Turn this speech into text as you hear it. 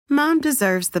Mom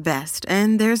deserves the best,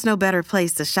 and there's no better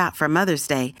place to shop for Mother's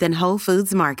Day than Whole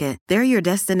Foods Market. They're your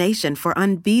destination for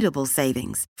unbeatable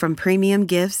savings, from premium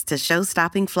gifts to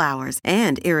show-stopping flowers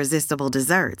and irresistible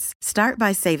desserts. Start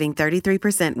by saving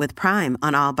 33% with Prime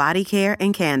on all body care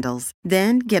and candles.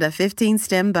 Then get a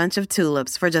 15-stem bunch of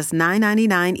tulips for just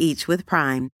 $9.99 each with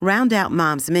Prime. Round out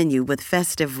Mom's menu with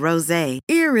festive rosé,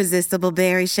 irresistible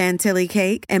berry chantilly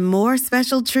cake, and more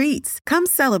special treats. Come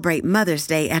celebrate Mother's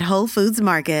Day at Whole Foods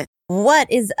Market.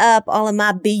 What is up, all of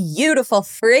my beautiful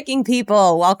freaking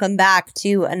people? Welcome back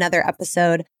to another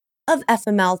episode of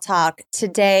FML Talk.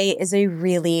 Today is a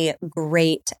really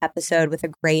great episode with a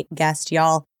great guest,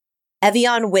 y'all.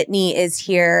 Ev'Yan Whitney is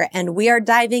here, and we are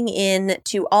diving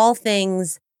into all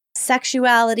things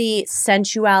sexuality,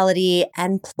 sensuality,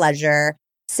 and pleasure.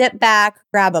 Sit back,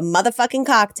 grab a motherfucking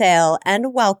cocktail,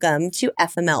 and welcome to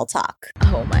FML Talk.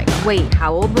 Oh my God. Wait,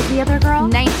 how old was the other girl?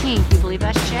 19. Can you believe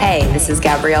that shit? Hey, this is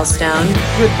Gabrielle Stone.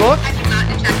 Good book. I did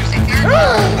not in chapter 6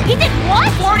 yet. He did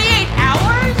what? 48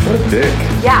 hours? What a dick.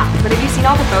 Yeah, but have you seen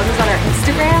all the photos on her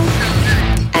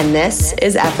Instagram? And this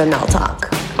is FML Talk.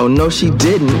 Oh, no, she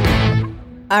didn't.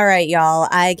 All right, y'all.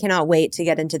 I cannot wait to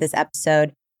get into this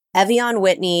episode. Ev'Yan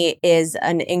Whitney is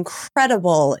an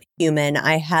incredible human.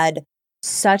 I had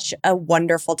such a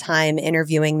wonderful time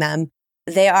interviewing them.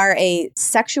 They are a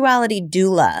sexuality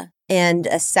doula and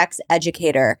a sex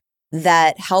educator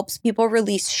that helps people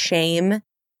release shame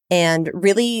and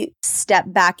really step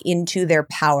back into their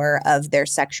power of their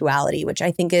sexuality, which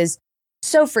I think is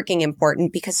so freaking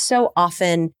important because so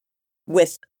often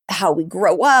with how we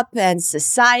grow up and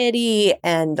society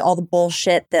and all the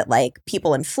bullshit that like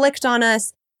people inflict on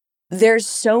us, there's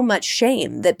so much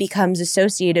shame that becomes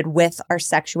associated with our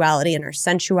sexuality and our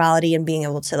sensuality and being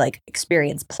able to like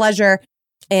experience pleasure.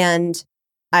 And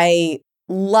I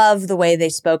love the way they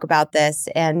spoke about this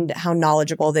and how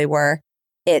knowledgeable they were.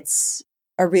 It's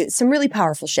some really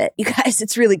powerful shit, you guys.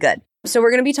 It's really good. So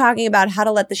we're going to be talking about how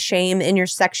to let the shame in your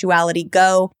sexuality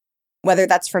go, whether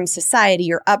that's from society,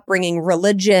 your upbringing,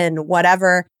 religion,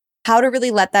 whatever, how to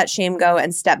really let that shame go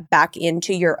and step back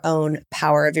into your own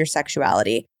power of your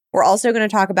sexuality. We're also going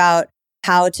to talk about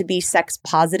how to be sex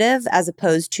positive as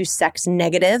opposed to sex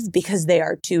negative, because they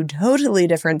are two totally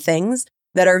different things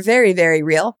that are very, very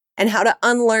real, and how to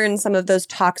unlearn some of those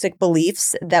toxic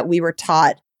beliefs that we were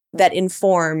taught that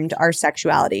informed our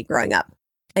sexuality growing up.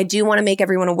 I do want to make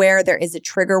everyone aware there is a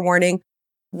trigger warning.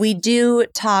 We do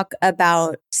talk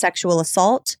about sexual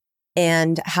assault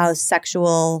and how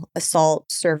sexual assault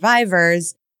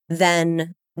survivors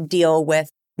then deal with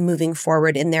moving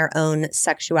forward in their own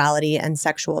sexuality and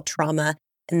sexual trauma.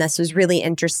 And this was really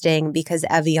interesting because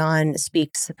Ev'Yan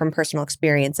speaks from personal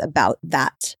experience about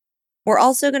that. We're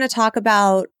also going to talk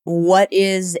about what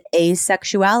is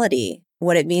asexuality,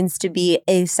 what it means to be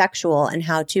asexual, and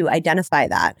how to identify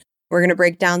that. We're going to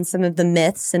break down some of the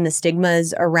myths and the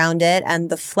stigmas around it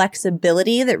and the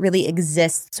flexibility that really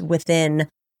exists within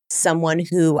someone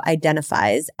who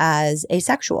identifies as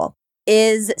asexual.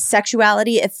 Is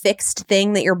sexuality a fixed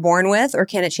thing that you're born with, or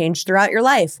can it change throughout your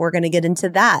life? We're going to get into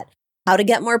that. How to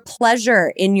get more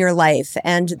pleasure in your life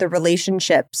and the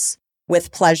relationships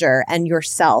with pleasure and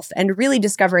yourself, and really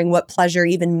discovering what pleasure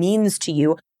even means to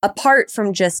you apart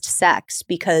from just sex,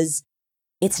 because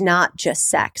it's not just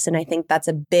sex. And I think that's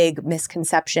a big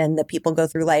misconception that people go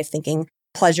through life thinking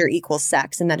pleasure equals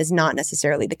sex, and that is not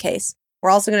necessarily the case. We're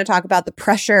also going to talk about the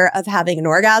pressure of having an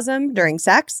orgasm during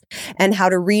sex and how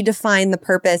to redefine the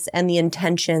purpose and the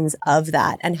intentions of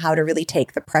that and how to really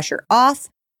take the pressure off,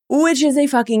 which is a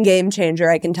fucking game changer,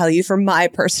 I can tell you from my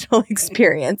personal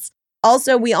experience.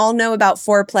 Also, we all know about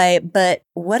foreplay, but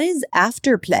what is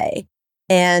afterplay?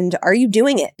 And are you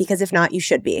doing it? Because if not, you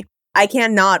should be. I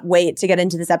cannot wait to get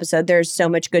into this episode. There's so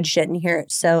much good shit in here.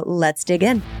 So let's dig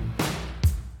in.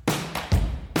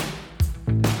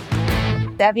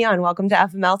 Ev'Yan, welcome to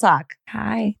FML Talk.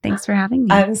 Hi, thanks for having me.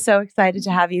 I'm so excited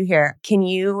to have you here. Can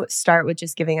you start with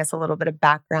just giving us a little bit of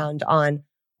background on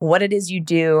what it is you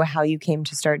do, how you came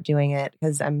to start doing it?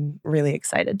 Because I'm really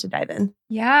excited to dive in.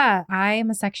 Yeah, I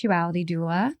am a sexuality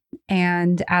doula.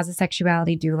 And as a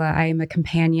sexuality doula, I am a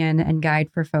companion and guide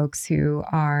for folks who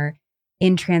are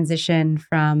in transition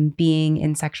from being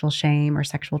in sexual shame or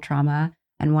sexual trauma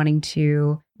and wanting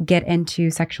to get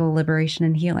into sexual liberation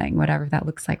and healing, whatever that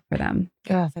looks like for them.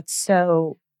 Oh, that's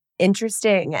so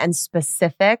interesting and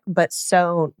specific, but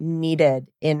so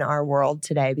needed in our world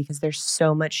today because there's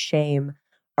so much shame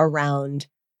around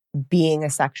being a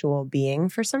sexual being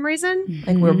for some reason. Mm-hmm.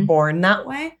 Like we're born that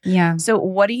way. Yeah. So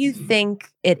what do you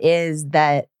think it is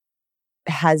that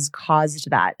has caused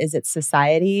that? Is it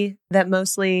society that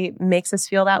mostly makes us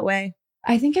feel that way?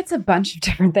 I think it's a bunch of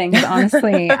different things,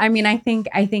 honestly. I mean, I think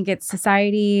it's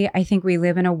society. I think we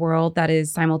live in a world that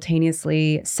is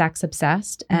simultaneously sex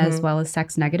obsessed as well as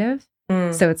sex negative.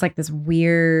 So it's like this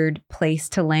weird place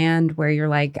to land where you're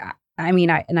like, I mean,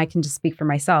 I can just speak for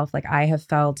myself. Like I have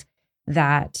felt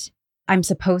that I'm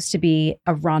supposed to be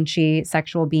a raunchy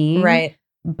sexual being. Right.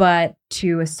 But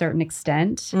to a certain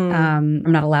extent, I'm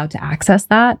not allowed to access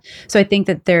that. So I think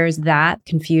that there's that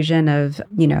confusion of,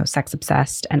 sex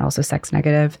obsessed and also sex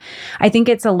negative. I think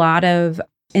it's a lot of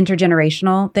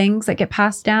intergenerational things that get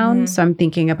passed down. So I'm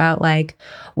thinking about like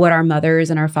what our mothers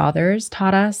and our fathers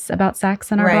taught us about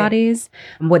sex and our bodies,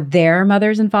 what their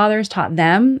mothers and fathers taught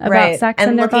them about sex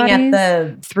and their bodies. And looking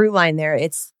at the through line there,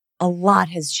 it's a lot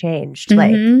has changed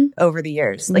like over the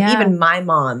years. Like even my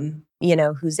mom,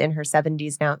 who's in her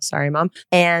 70s now. Sorry, Mom.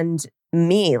 And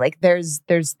me, like there's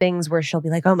things where she'll be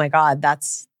like, oh my God,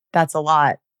 that's a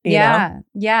lot. You know?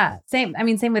 Yeah. Same. I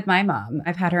mean, same with my mom.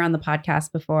 I've had her on the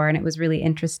podcast before, and it was really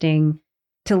interesting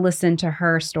to listen to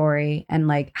her story and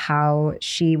like how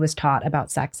she was taught about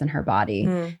sex and her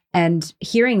body. And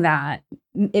hearing that,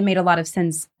 it made a lot of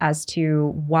sense as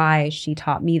to why she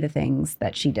taught me the things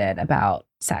that she did about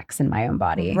sex in my own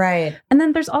body. Right. And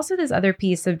then there's also this other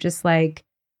piece of just like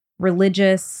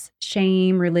religious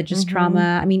shame, religious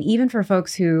trauma. I mean, even for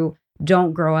folks who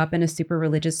don't grow up in a super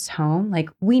religious home, like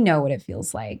we know what it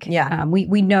feels like. Yeah.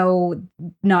 We know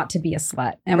not to be a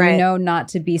slut, and we know not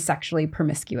to be sexually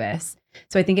promiscuous.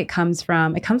 So I think it comes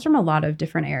from a lot of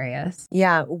different areas.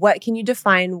 Yeah. What can you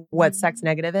define what sex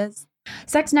negative is?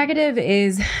 Sex negative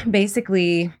is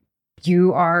basically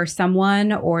you are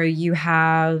someone or you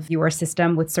have your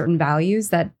system with certain values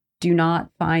that do not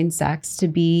find sex to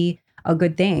be a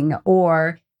good thing,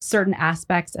 or certain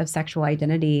aspects of sexual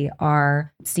identity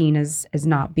are seen as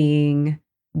not being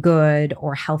good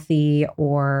or healthy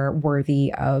or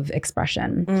worthy of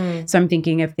expression. So I'm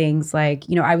thinking of things like,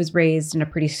 I was raised in a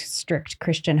pretty strict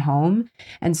Christian home.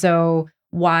 And so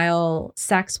while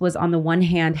sex was on the one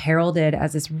hand heralded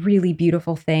as this really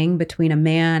beautiful thing between a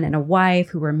man and a wife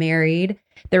who were married,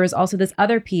 there was also this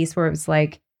other piece where it was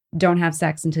like, don't have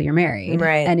sex until you're married.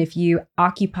 Right. And if you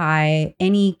occupy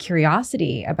any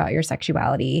curiosity about your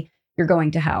sexuality, you're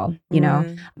going to hell.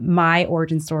 My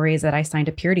origin story is that I signed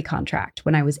a purity contract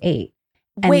when I was 8.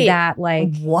 And Wait, that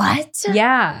like, what?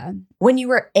 Yeah. When you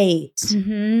were 8?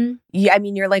 Yeah, I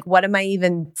mean, you're like, what am I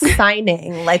even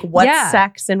signing? Like, what's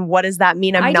sex and what does that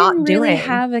mean I'm not doing? I didn't really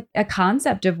have a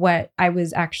concept of what I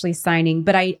was actually signing,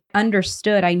 but I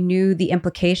understood, I knew the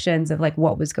implications of like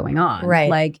what was going on. Right.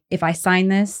 Like, if I sign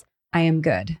this, I am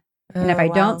good. And if I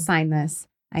don't sign this,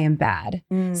 I am bad.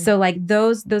 So like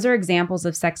those are examples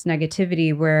of sex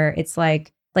negativity where it's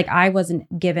like I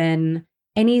wasn't given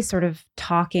any sort of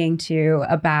talking to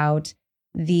about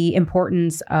the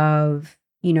importance of,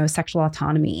 sexual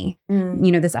autonomy,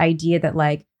 this idea that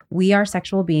like we are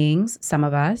sexual beings, some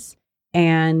of us,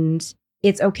 and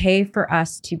it's okay for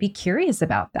us to be curious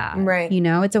about that. Right.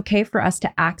 It's okay for us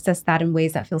to access that in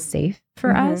ways that feel safe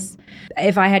for us.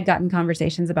 If I had gotten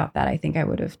conversations about that, I think I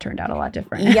would have turned out a lot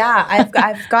different. Yeah.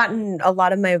 I've gotten a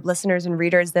lot of my listeners and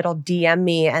readers that'll DM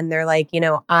me and they're like,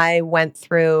 I went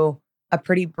through a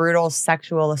pretty brutal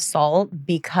sexual assault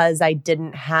because I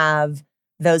didn't have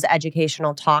those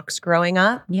educational talks growing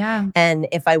up. Yeah. And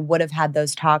if I would have had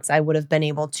those talks, I would have been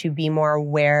able to be more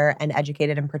aware and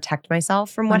educated and protect myself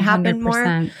from what 100%. happened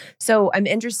more. So I'm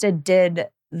interested, did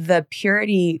the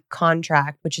purity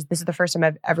contract, this is the first time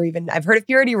I've heard of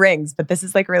purity rings, but this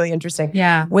is like really interesting.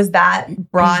 Yeah. Was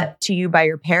that brought to you by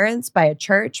your parents, by a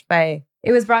church,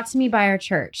 It was brought to me by our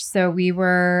church. So we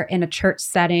were in a church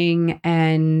setting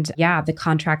and the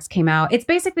contracts came out. It's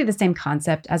basically the same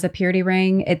concept as a purity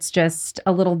ring. It's just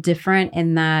a little different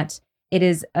in that it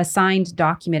is a signed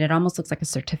document. It almost looks like a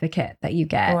certificate that you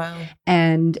get. Wow.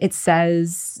 And it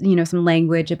says, some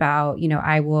language about,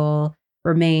 I will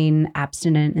remain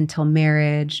abstinent until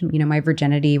marriage. My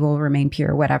virginity will remain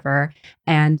pure, whatever.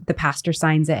 And the pastor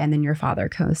signs it and then your father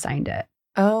co-signed it.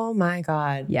 Oh my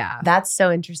God. Yeah. That's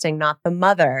so interesting. Not the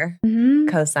mother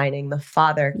co-signing, the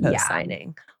father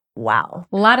co-signing. Yeah. Wow.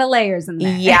 A lot of layers in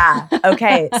there. Yeah.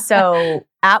 Okay. So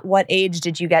at what age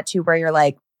did you get to where you're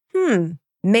like,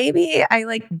 maybe I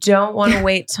don't want to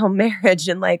wait till marriage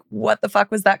and what the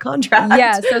fuck was that contract?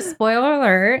 Yeah. So spoiler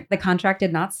alert, the contract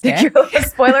did not stick.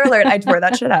 Spoiler alert, I tore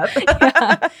that shit up.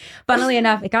 Yeah. Funnily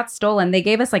enough, it got stolen. They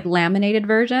gave us laminated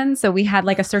versions. So we had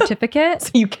a certificate. So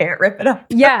you can't rip it up.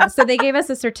 Yeah. So they gave us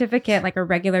a certificate, a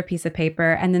regular piece of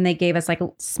paper. And then they gave us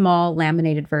small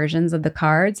laminated versions of the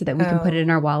card so that we can put it in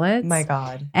our wallets. My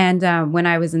God. And when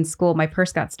I was in school, my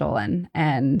purse got stolen.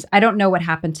 And I don't know what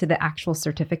happened to the actual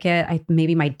certificate. I maybe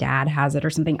maybe my dad has it or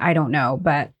something. I don't know.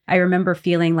 But I remember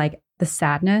feeling like the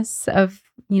sadness of,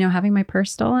 having my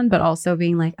purse stolen, but also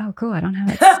being like, oh, cool, I don't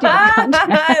have that stupid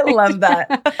contract. I love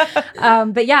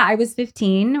that. But yeah, I was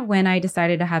 15 when I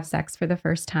decided to have sex for the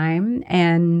first time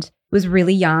and was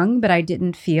really young, but I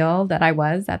didn't feel that I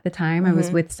was at the time. I was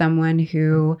with someone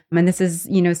who, and this is,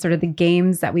 sort of the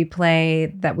games that we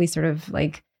play that we sort of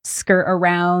like skirt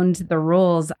around the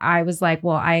rules. I was like,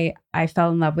 well, I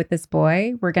fell in love with this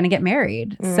boy. We're going to get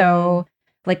married. So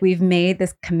like we've made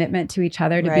this commitment to each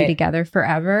other to be together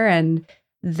forever. And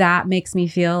that makes me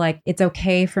feel like it's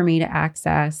okay for me to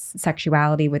access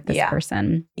sexuality with this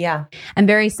person. Yeah. And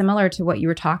very similar to what you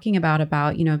were talking about,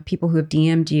 people who have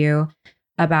DM'd you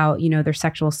about, their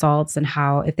sexual assaults and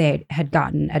how if they had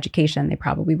gotten education, they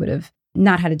probably would have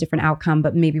not had a different outcome,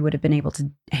 but maybe would have been able to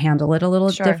handle it a little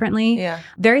differently. Yeah.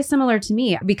 Very similar to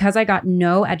me because I got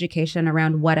no education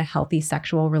around what a healthy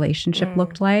sexual relationship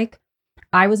looked like.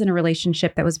 I was in a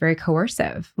relationship that was very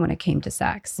coercive when it came to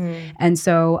sex. And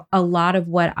so a lot of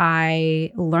what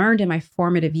I learned in my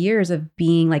formative years of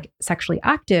being like sexually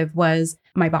active was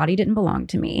my body didn't belong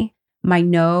to me. My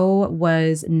no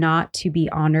was not to be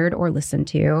honored or listened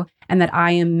to, and that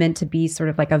I am meant to be sort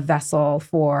of like a vessel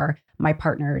for my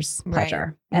partner's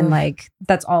pleasure. And like,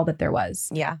 that's all that there was.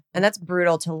 Yeah. And that's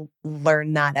brutal to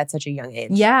learn that at such a young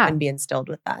age. Yeah. And be instilled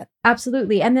with that.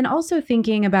 Absolutely. And then also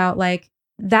thinking about like,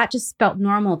 that just felt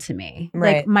normal to me.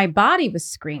 Right. Like my body was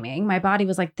screaming. My body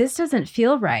was like, this doesn't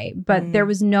feel right. But there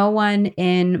was no one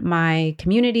in my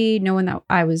community, no one that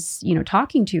I was,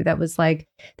 talking to that was like,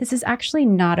 this is actually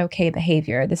not okay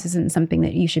behavior. This isn't something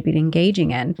that you should be engaging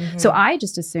in. So I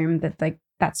just assumed that like,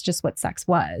 that's just what sex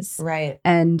was. Right.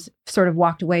 And sort of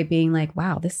walked away being like,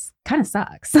 wow, this kind of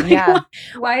sucks. Yeah.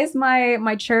 Why is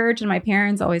my church and my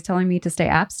parents always telling me to stay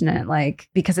abstinent? Like,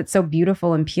 because it's so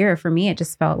beautiful and pure. For me, it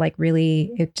just felt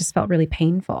really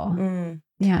painful.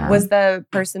 Yeah. Was the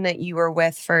person that you were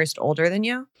with first older than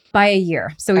you? By a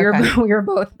year. So we were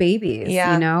both babies,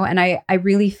 and I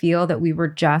really feel that we were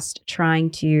just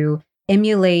trying to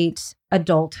emulate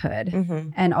adulthood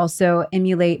and also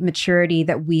emulate maturity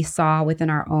that we saw within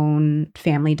our own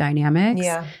family dynamics.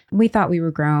 Yeah. We thought we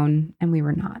were grown and we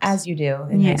were not. As you do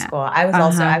in high school. I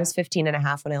was I was 15 and a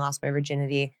half when I lost my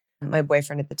virginity. My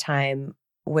boyfriend at the time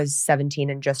was 17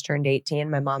 and just turned 18.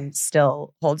 My mom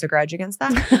still holds a grudge against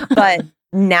that. But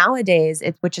nowadays,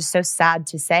 which is so sad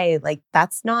to say, like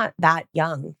that's not that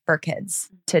young for kids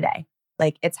today.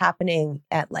 Like it's happening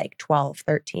at like 12,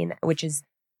 13, which is,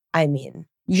 shocking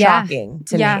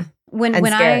to me.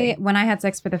 When I had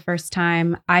sex for the first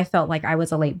time, I felt like I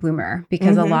was a late bloomer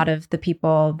because a lot of the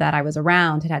people that I was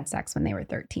around had sex when they were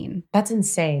 13. That's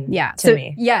insane. Yeah. To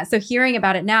me. Yeah. So hearing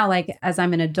about it now, like as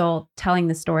I'm an adult telling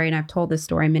the story, and I've told this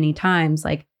story many times,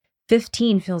 like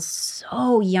 15 feels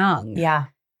so young. Yeah.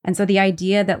 And so the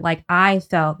idea that like I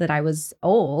felt that I was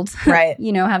old, right?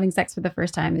 Having sex for the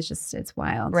first time is just, it's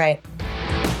wild. Right.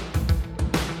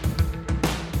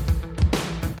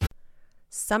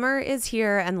 Summer is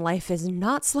here and life is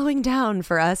not slowing down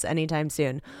for us anytime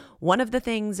soon. One of the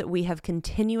things we have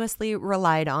continuously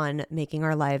relied on making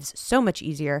our lives so much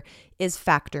easier is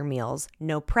Factor meals.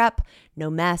 No prep, no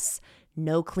mess,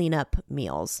 no cleanup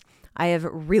meals. I have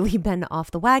really been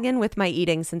off the wagon with my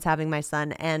eating since having my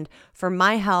son, and for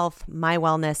my health, my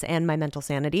wellness, and my mental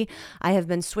sanity, I have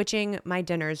been switching my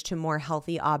dinners to more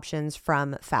healthy options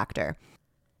from Factor.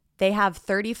 They have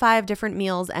 35 different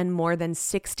meals and more than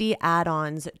 60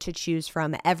 add-ons to choose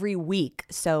from every week,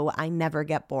 so I never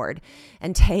get bored.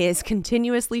 And Tay is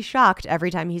continuously shocked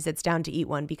every time he sits down to eat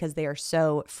one because they are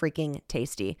so freaking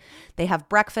tasty. They have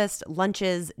breakfast,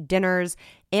 lunches, dinners,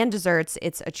 and desserts.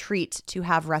 It's a treat to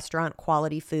have restaurant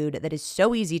quality food that is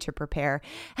so easy to prepare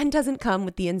and doesn't come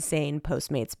with the insane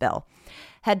Postmates bill.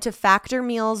 Head to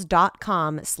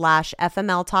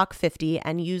factormeals.com/FMLTalk50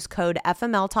 and use code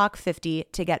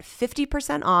FMLTalk50 to get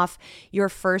 50% off your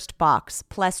first box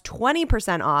plus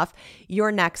 20% off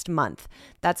your next month.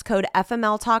 That's code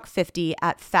FMLTalk50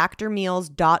 at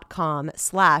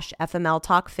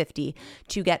factormeals.com/FMLTalk50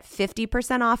 to get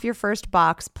 50% off your first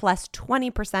box plus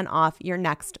 20% off your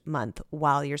next month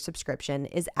while your subscription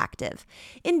is active.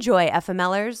 Enjoy,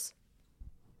 FMLers.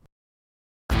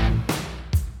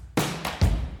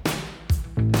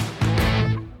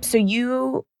 So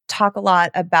you talk a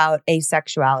lot about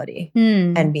asexuality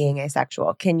and being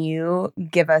asexual. Can you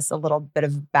give us a little bit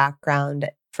of background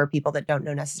for people that don't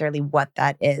know necessarily what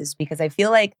that is? Because I feel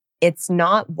like it's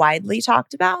not widely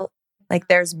talked about. Like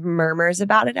there's murmurs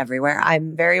about it everywhere.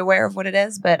 I'm very aware of what it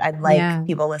is, but I'd like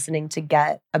people listening to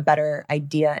get a better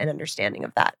idea and understanding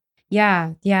of that.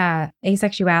 Yeah.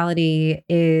 Asexuality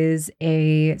is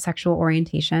a sexual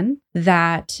orientation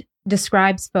that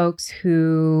describes folks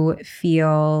who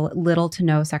feel little to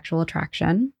no sexual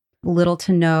attraction, little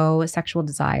to no sexual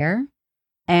desire.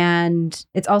 And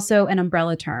it's also an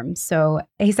umbrella term. So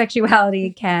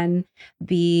asexuality can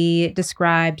be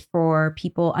described for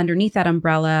people underneath that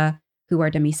umbrella who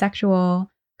are demisexual,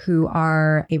 who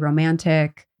are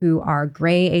aromantic, who are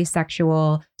gray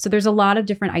asexual. So there's a lot of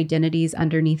different identities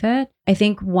underneath it. I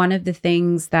think one of the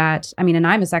things that, and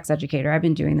I'm a sex educator. I've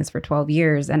been doing this for 12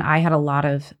 years, and I had a lot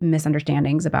of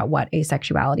misunderstandings about what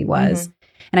asexuality was. Mm-hmm.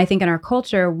 And I think in our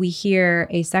culture, we hear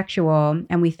asexual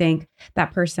and we think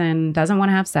that person doesn't want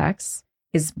to have sex,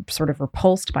 is sort of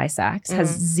repulsed by sex, has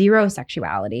zero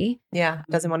sexuality. Yeah,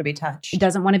 doesn't want to be touched.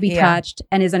 Doesn't want to be touched,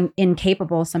 and is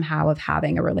incapable somehow of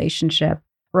having a relationship,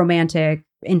 romantic,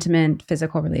 intimate,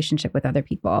 physical relationship with other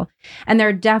people. And there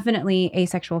are definitely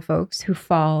asexual folks who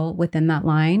fall within that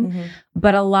line. Mm-hmm.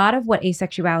 But a lot of what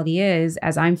asexuality is,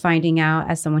 as I'm finding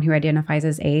out as someone who identifies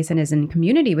as ace and is in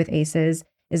community with aces,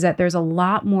 is that there's a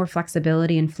lot more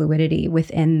flexibility and fluidity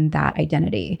within that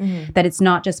identity. Mm-hmm. That it's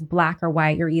not just black or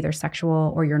white, you're either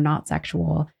sexual or you're not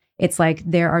sexual. It's like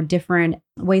there are different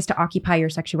ways to occupy your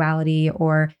sexuality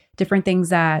or different things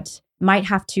that might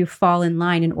have to fall in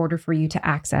line in order for you to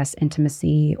access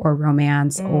intimacy or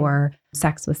romance or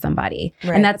sex with somebody.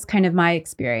 Right. And that's kind of my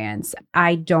experience.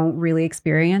 I don't really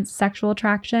experience sexual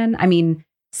attraction.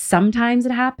 Sometimes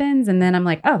it happens and then I'm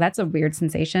like, oh, that's a weird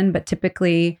sensation. But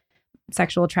typically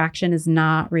sexual attraction is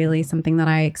not really something that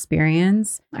I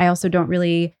experience. I also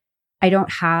I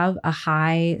don't have a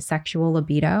high sexual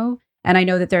libido. And I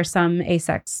know that there are some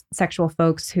asexual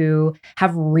folks who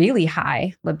have really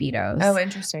high libidos. Oh,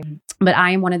 interesting. But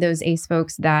I am one of those ace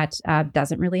folks that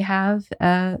doesn't really have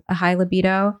a high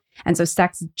libido. And so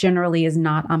sex generally is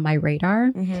not on my radar.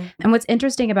 Mm-hmm. And what's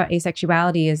interesting about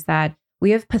asexuality is that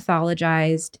we have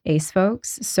pathologized ace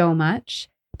folks so much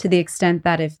to the extent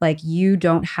that if you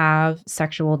don't have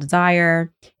sexual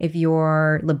desire, if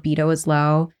your libido is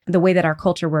low, the way that our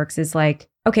culture works is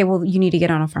okay, well, you need to get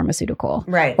on a pharmaceutical.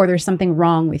 Right. Or there's something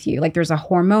wrong with you. There's a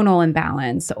hormonal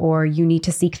imbalance or you need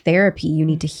to seek therapy. You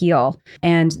need to heal.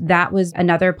 And that was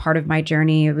another part of my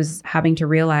journey. It was having to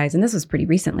realize, and this was pretty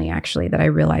recently actually, that I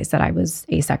realized that I was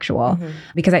asexual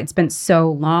because I'd spent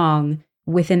so long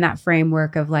within that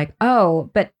framework of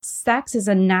but sex is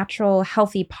a natural,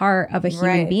 healthy part of a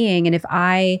human being. And if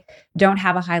I don't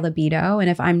have a high libido and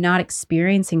if I'm not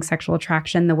experiencing sexual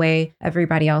attraction the way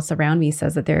everybody else around me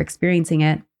says that they're experiencing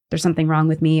it, there's something wrong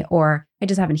with me or I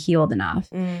just haven't healed enough.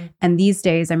 And these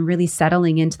days I'm really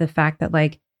settling into the fact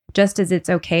that just as it's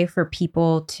okay for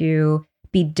people to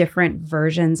be different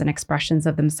versions and expressions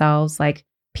of themselves,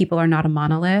 people are not a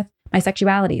monolith. My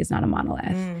sexuality is not a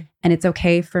monolith. And it's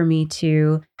okay for me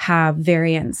to have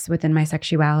variance within my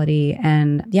sexuality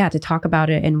and to talk about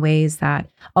it in ways that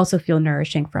also feel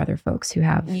nourishing for other folks who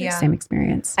have the same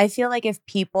experience. I feel like if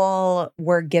people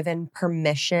were given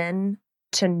permission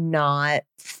to not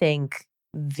think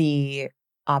the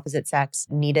opposite sex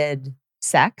needed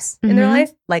sex in their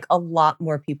life, a lot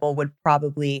more people would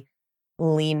probably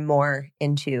lean more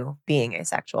into being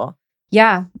asexual.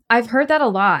 Yeah, I've heard that a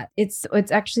lot. It's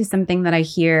actually something that I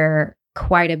hear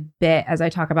quite a bit as I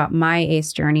talk about my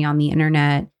ace journey on the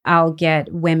internet. I'll get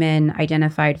women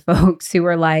identified folks who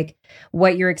are like,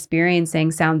 what you're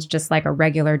experiencing sounds just like a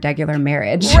regular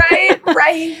marriage.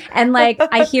 Right. And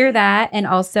I hear that. And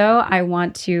also I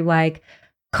want to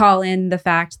call in the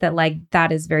fact that that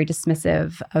is very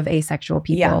dismissive of asexual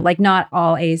people. Yeah. Not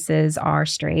all aces are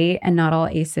straight and not all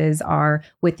aces are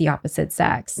with the opposite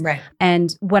sex. Right.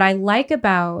 And what I like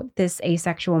about this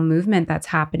asexual movement that's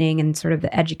happening and sort of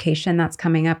the education that's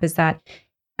coming up is that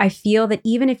I feel that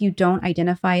even if you don't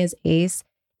identify as ace,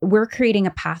 we're creating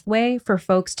a pathway for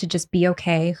folks to just be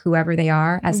okay, whoever they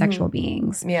are, as sexual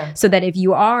beings. Yeah. So that if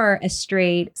you are a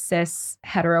straight, cis,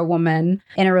 hetero woman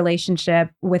in a relationship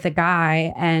with a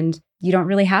guy and you don't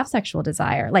really have sexual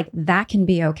desire, that can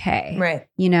be okay. Right.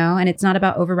 And it's not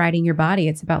about overriding your body.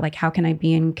 It's about how can I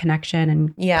be in connection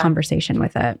and conversation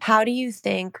with it? How do you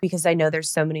think, because I know there's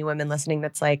so many women listening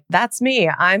that's that's me.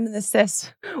 I'm the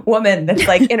cis woman that's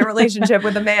in a relationship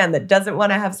with a man that doesn't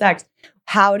want to have sex.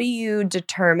 How do you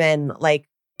determine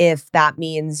if that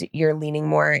means you're leaning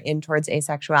more in towards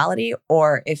asexuality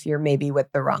or if you're maybe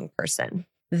with the wrong person?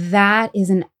 That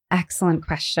is an excellent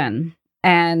question.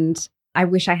 And I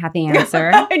wish I had the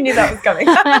answer. I knew that was coming.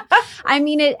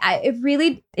 It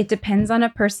really depends on a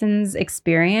person's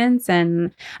experience.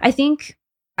 And I think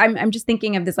I'm just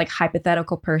thinking of this like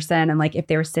hypothetical person, and like if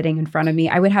they were sitting in front of me,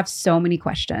 I would have so many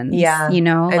questions. Yeah. You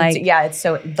know, And like it's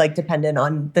so like dependent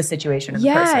on the situation of the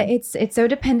person. It's so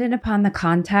dependent upon the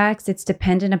context. It's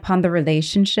dependent upon the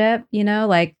relationship, you know,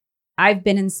 like I've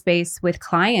been in space with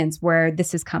clients where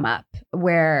this has come up,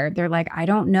 where they're like, I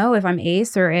don't know if I'm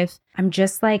ace or if I'm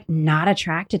just like not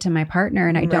attracted to my partner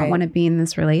and I don't want to be in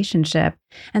this relationship.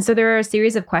 And so there are a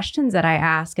series of questions that I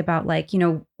ask about like, you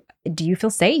know, do you feel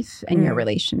safe in your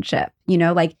relationship? You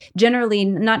know, like generally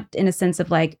not in a sense of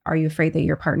like, are you afraid that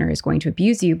your partner is going to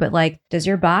abuse you? But like, does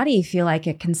your body feel like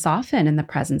it can soften in the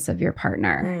presence of your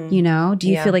partner? You know, do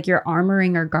you feel like you're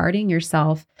armoring or guarding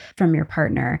yourself from your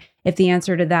partner? If the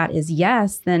answer to that is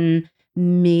yes, then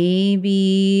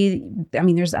maybe, I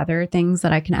mean, there's other things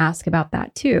that I can ask about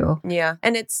that too. Yeah.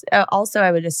 And it's also,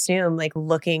 I would assume, like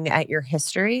looking at your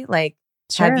history, like,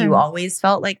 Sure. have you always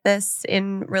felt like this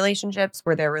in relationships?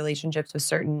 Were there relationships with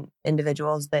certain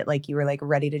individuals that like you were like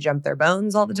ready to jump their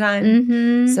bones all the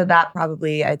time? So that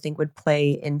probably, I think, would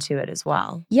play into it as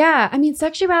well. Yeah. I mean,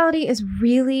 sexuality is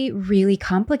really, really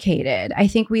complicated. I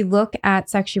think we look at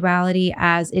sexuality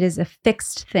as it is a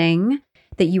fixed thing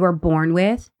that you are born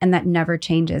with and that never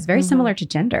changes. Very similar to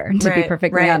gender, to be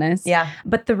perfectly honest. Yeah.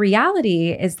 But the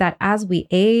reality is that as we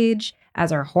age,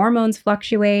 as our hormones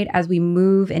fluctuate, as we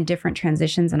move in different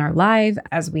transitions in our life,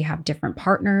 as we have different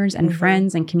partners and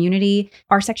friends and community,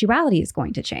 our sexuality is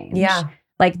going to change. Yeah.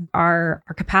 Like our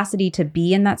capacity to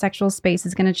be in that sexual space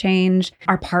is going to change.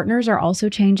 Our partners are also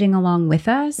changing along with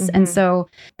us. And so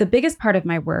the biggest part of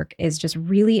my work is just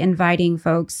really inviting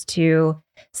folks to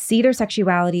see their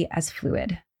sexuality as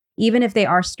fluid, even if they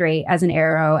are straight as an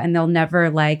arrow and they'll never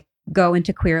like go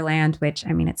into queer land, which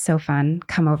I mean, it's so fun.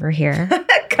 Come over here.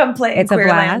 Come play. It's a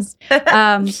blast.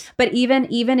 But even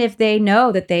if they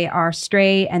know that they are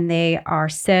straight and they are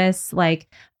cis, like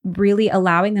really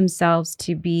allowing themselves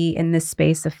to be in this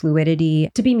space of fluidity,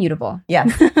 to be mutable.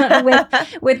 Yes.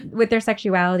 with their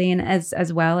sexuality and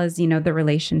as well as, you know, the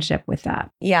relationship with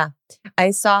that. Yeah.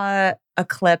 I saw a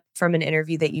clip from an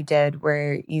interview that you did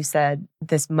where you said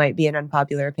this might be an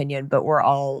unpopular opinion, but we're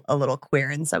all a little queer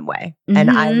in some way.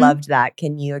 And I loved that.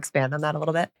 Can you expand on that a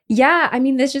little bit? Yeah. I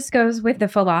mean, this just goes with the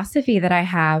philosophy that I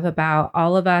have about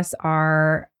all of us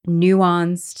are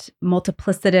nuanced,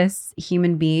 multiplicitous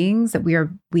human beings, that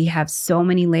we have so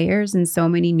many layers and so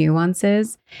many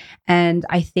nuances. And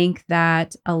I think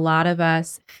that a lot of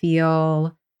us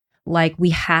feel like we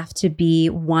have to be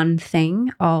one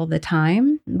thing all the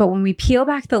time. But when we peel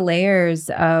back the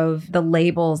layers of the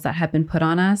labels that have been put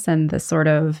on us and the sort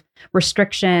of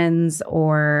restrictions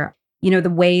or, you know,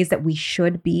 the ways that we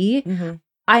should be,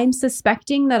 I'm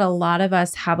suspecting that a lot of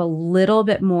us have a little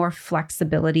bit more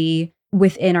flexibility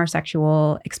within our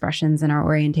sexual expressions and our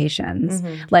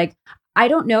orientations. Like, I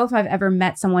don't know if I've ever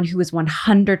met someone who is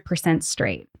 100%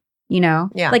 straight, you know?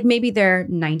 Yeah. Like maybe they're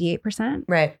 98%.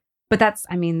 Right. But that's,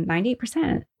 I mean,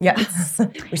 98%. Yeah.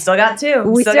 We still got 2.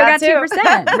 We still got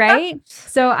 2%, right?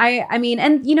 So I mean,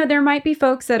 and you know, there might be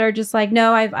folks that are just like,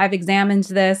 no, I've examined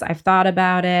this. I've thought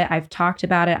about it. I've talked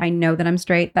about it. I know that I'm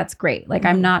straight. That's great. Like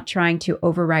I'm not trying to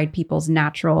override people's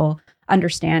natural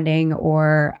understanding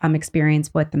or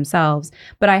experience with themselves.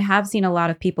 But I have seen a lot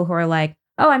of people who are like,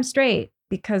 oh, I'm straight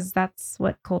because that's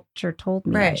what culture told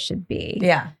me I should be.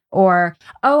 Yeah. Or,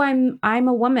 oh, I'm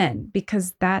a woman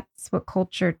because that's what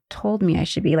culture told me I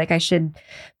should be. Like I should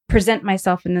present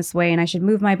myself in this way and I should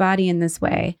move my body in this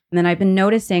way. And then I've been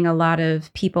noticing a lot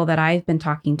of people that I've been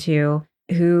talking to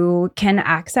who can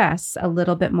access a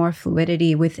little bit more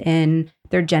fluidity within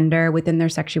their gender, within their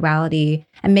sexuality,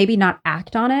 and maybe not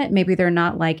act on it. Maybe they're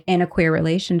not like in a queer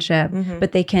relationship,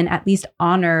 but they can at least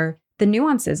honor the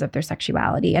nuances of their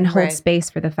sexuality and hold space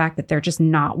for the fact that they're just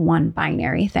not one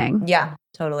binary thing. Yeah,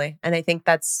 totally. And I think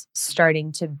that's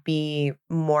starting to be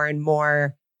more and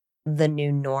more the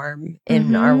new norm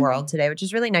in our world today, which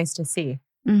is really nice to see.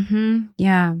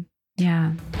 Yeah.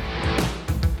 Yeah.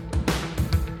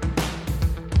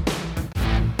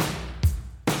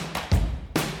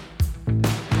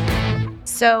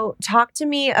 So talk to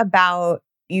me about,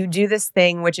 you do this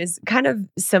thing, which is kind of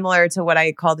similar to what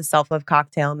I call the self-love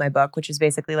cocktail in my book, which is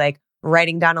basically like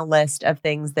writing down a list of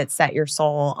things that set your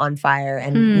soul on fire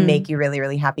and make you really,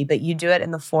 really happy. But you do it in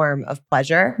the form of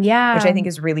pleasure, which I think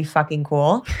is really fucking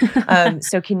cool.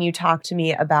 So can you talk to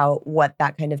me about what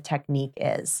that kind of technique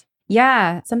is?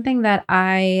 Yeah, something that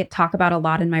I talk about a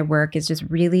lot in my work is just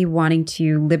really wanting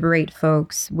to liberate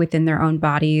folks within their own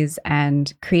bodies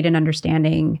and create an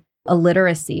understanding, a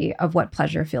literacy of what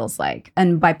pleasure feels like.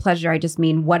 And by pleasure, I just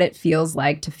mean what it feels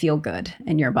like to feel good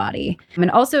in your body. And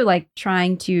also like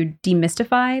trying to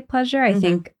demystify pleasure. I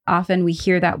think often we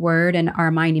hear that word and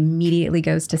our mind immediately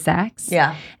goes to sex.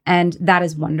 Yeah. And that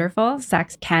is wonderful.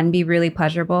 Sex can be really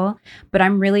pleasurable, but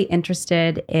I'm really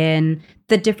interested in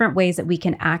the different ways that we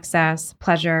can access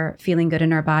pleasure, feeling good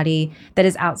in our body that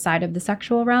is outside of the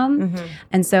sexual realm.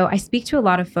 And so I speak to a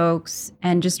lot of folks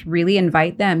and just really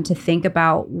invite them to think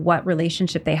about what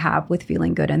relationship they have with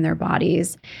feeling good in their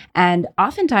bodies. And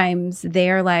oftentimes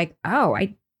they're like, oh,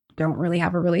 I don't really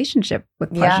have a relationship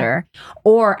with pleasure,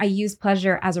 or I use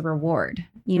pleasure as a reward.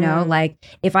 You know, like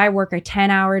if I work a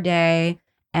 10-hour day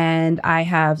and I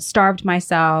have starved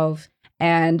myself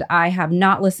and I have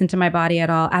not listened to my body at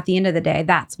all, at the end of the day,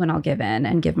 that's when I'll give in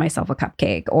and give myself a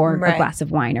cupcake or a glass of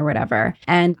wine or whatever.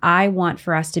 And I want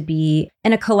for us to be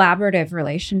in a collaborative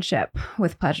relationship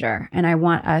with pleasure. And I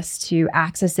want us to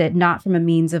access it not from a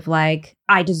means of like,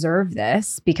 I deserve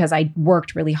this because I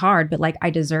worked really hard, but like, I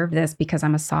deserve this because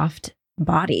I'm a soft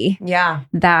body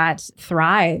that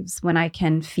thrives when I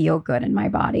can feel good in my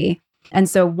body. And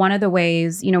so one of the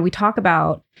ways, you know, we talk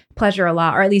about pleasure a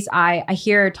lot, or at least I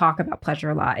hear talk about pleasure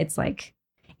a lot. It's like,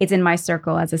 it's in my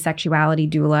circle as a sexuality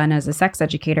doula and as a sex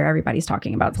educator, everybody's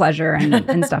talking about pleasure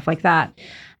and stuff like that.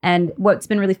 And what's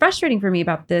been really frustrating for me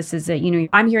about this is that, you know,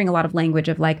 I'm hearing a lot of language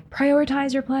of like,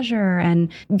 prioritize your pleasure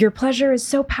and your pleasure is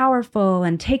so powerful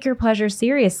and take your pleasure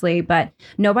seriously, but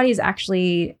nobody's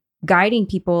actually guiding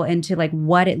people into like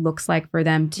what it looks like for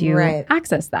them to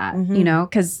access that, you know,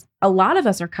 because a lot of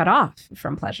us are cut off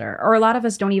from pleasure, or a lot of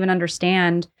us don't even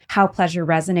understand how pleasure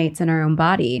resonates in our own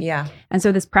body. Yeah. And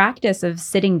so this practice of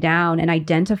sitting down and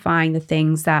identifying the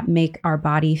things that make our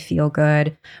body feel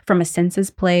good from a senses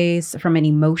place, from an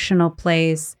emotional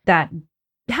place that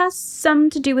has some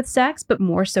to do with sex, but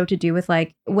more so to do with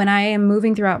like when I am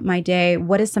moving throughout my day,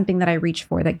 what is something that I reach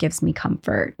for that gives me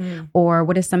comfort? Or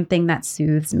what is something that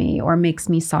soothes me or makes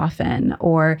me soften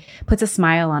or puts a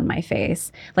smile on my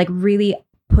face? Like really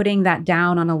putting that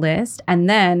down on a list. And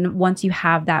then once you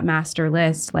have that master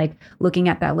list, like looking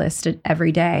at that list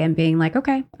every day and being like,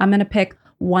 okay, I'm going to pick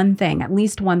one thing, at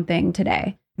least one thing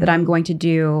today that I'm going to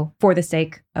do for the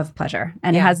sake of pleasure.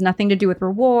 And it has nothing to do with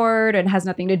reward. It has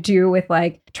nothing to do with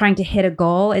like trying to hit a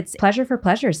goal. It's pleasure for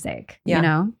pleasure's sake, you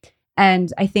know?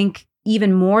 And I think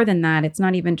even more than that, it's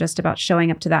not even just about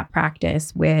showing up to that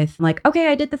practice with like, okay,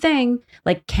 I did the thing.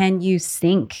 Like, can you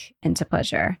sink into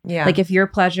pleasure? Like if your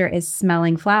pleasure is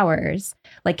smelling flowers,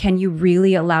 like, can you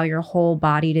really allow your whole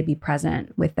body to be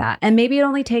present with that? And maybe it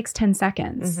only takes 10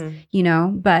 seconds, you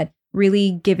know, but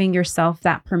really giving yourself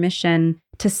that permission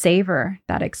to savor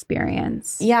that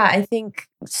experience. Yeah, I think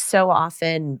so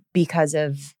often because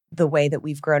of the way that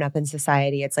we've grown up in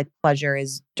society, it's like pleasure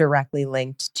is directly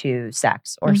linked to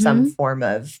sex or some form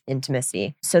of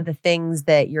intimacy. So the things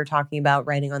that you're talking about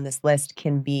writing on this list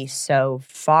can be so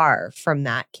far from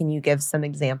that. Can you give some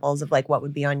examples of like what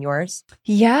would be on yours?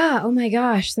 Yeah. Oh my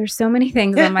gosh. There's so many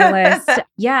things on my list.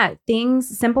 Yeah.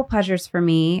 Simple pleasures for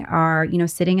me are, you know,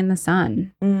 sitting in the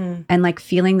sun and like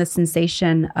feeling the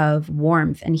sensation of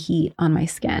warmth and heat on my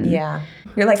skin. Yeah.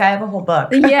 You're like, I have a whole book.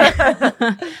 Yeah.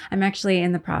 I'm actually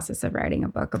in the process of writing a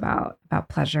book about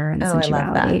pleasure and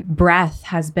sensuality. Breath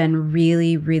has been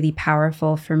really, really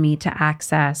powerful for me to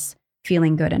access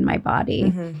feeling good in my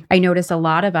body. I notice a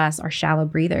lot of us are shallow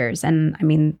breathers. And I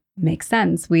mean, makes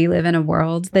sense. We live in a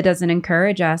world that doesn't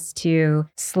encourage us to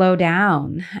slow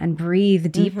down and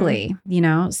breathe deeply, you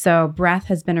know? So breath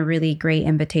has been a really great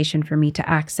invitation for me to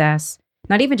access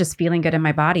not even just feeling good in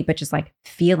my body, but just like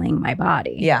feeling my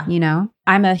body. Yeah. You know,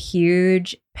 I'm a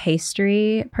huge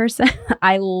pastry person.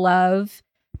 I love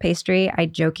pastry. I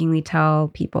jokingly tell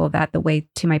people that the way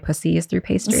to my pussy is through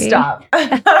pastry. Stop.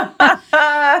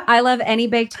 I love any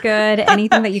baked good,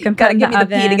 anything that you can put in the oven.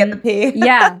 Gotta give me the pee to get the pee.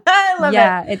 Yeah. I love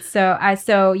it. It's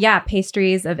so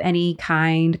pastries of any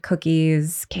kind,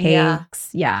 cookies, cakes.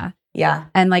 Yeah.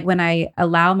 And like when I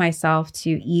allow myself to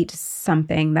eat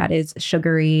something that is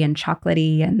sugary and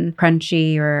chocolatey and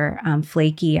crunchy or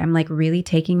flaky, I'm like really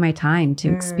taking my time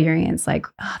to experience like,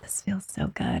 oh, this feels so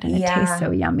good. And it tastes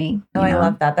so yummy. Oh, I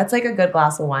love that. That's like a good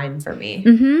glass of wine for me.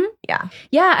 Yeah.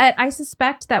 Yeah. I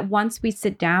suspect that once we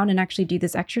sit down and actually do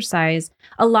this exercise,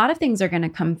 a lot of things are going to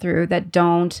come through that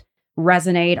don't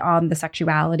resonate on the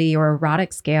sexuality or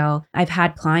erotic scale. I've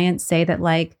had clients say that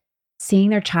like,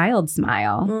 seeing their child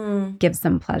smile gives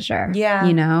them pleasure,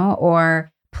 you know,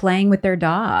 or playing with their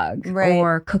dog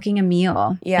or cooking a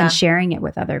meal and sharing it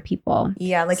with other people.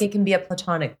 Yeah, like it can be a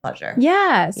platonic pleasure.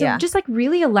 Yeah. So just like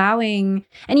really allowing,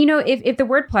 and you know, if the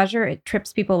word pleasure, it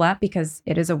trips people up because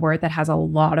it is a word that has a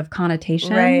lot of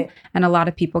connotation and a lot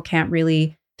of people can't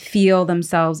really feel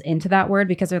themselves into that word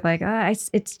because they're like,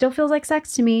 it still feels like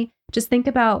sex to me. Just think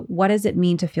about what does it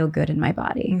mean to feel good in my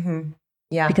body?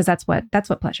 Yeah. Because that's what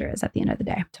pleasure is at the end of the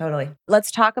day. Totally. Let's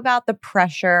talk about the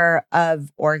pressure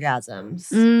of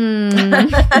orgasms.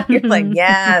 You're like,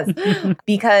 yes.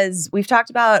 Because we've talked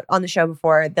about on the show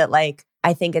before that, like,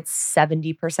 I think it's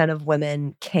 70% of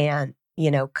women can't,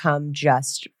 come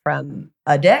just from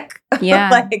a dick. Yeah.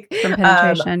 Like, from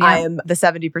penetration. Yeah. I am the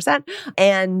 70%.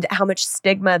 And how much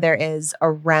stigma there is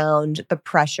around the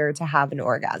pressure to have an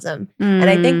orgasm. And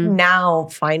I think now,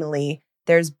 finally,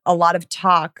 there's a lot of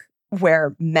talk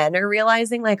where men are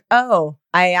realizing like, oh,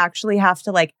 I actually have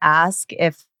to like ask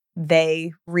if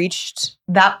they reached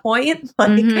that point,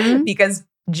 like, because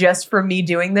just for me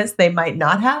doing this, they might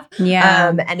not have.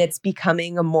 Yeah. And it's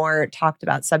becoming a more talked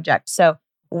about subject. So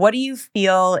what do you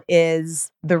feel is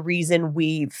the reason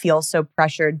we feel so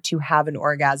pressured to have an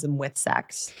orgasm with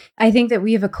sex? I think that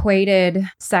we have equated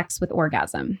sex with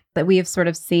orgasm, that we have sort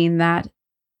of seen that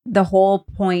the whole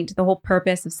point, the whole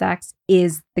purpose of sex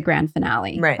is the grand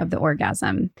finale of the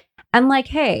orgasm. And like,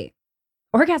 hey,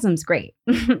 orgasm's great.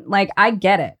 Like, I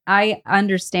get it. I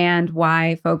understand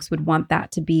why folks would want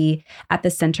that to be at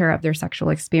the center of their sexual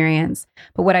experience.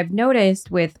 But what I've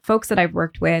noticed with folks that I've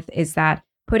worked with is that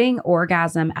putting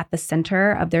orgasm at the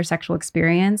center of their sexual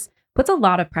experience puts a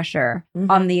lot of pressure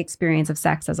on the experience of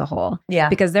sex as a whole. Yeah.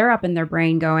 Because they're up in their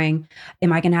brain going,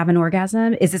 am I going to have an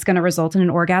orgasm? Is this going to result in an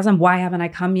orgasm? Why haven't I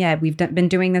come yet? We've been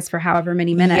doing this for however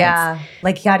many minutes. Yeah.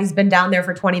 Like, God, he's been down there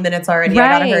for 20 minutes already.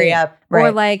 I got to hurry up.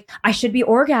 Or like, I should be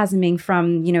orgasming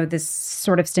from, this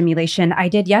sort of stimulation I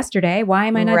did yesterday. Why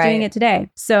am I not doing it today?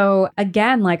 So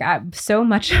again, like, so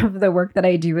much of the work that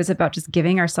I do is about just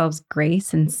giving ourselves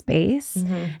grace and space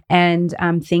and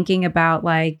thinking about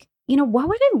like, what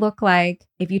would it look like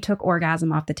if you took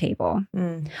orgasm off the table?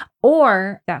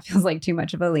 Or that feels like too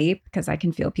much of a leap because I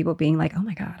can feel people being like, oh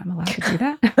my God, I'm allowed to do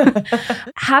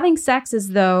that. Having sex as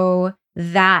though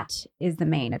that is the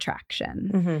main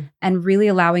attraction and really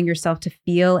allowing yourself to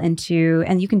feel into,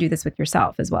 and you can do this with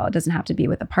yourself as well. It doesn't have to be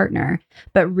with a partner,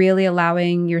 but really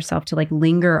allowing yourself to like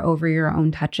linger over your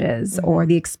own touches or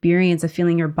the experience of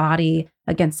feeling your body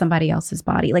against somebody else's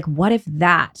body. Like, what if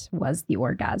that was the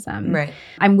orgasm? Right.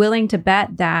 I'm willing to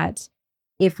bet that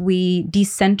if we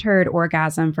decentered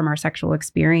orgasm from our sexual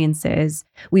experiences,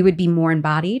 we would be more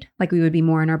embodied, like we would be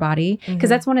more in our body. Because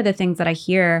that's one of the things that I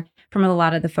hear from a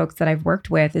lot of the folks that I've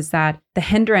worked with is that the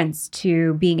hindrance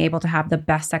to being able to have the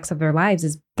best sex of their lives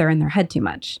is they're in their head too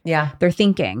much. Yeah. They're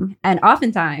thinking. And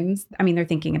oftentimes, they're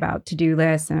thinking about to-do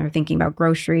lists and they're thinking about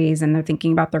groceries and they're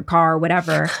thinking about their car,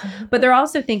 whatever. But they're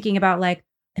also thinking about like,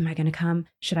 am I going to come?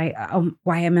 Should I,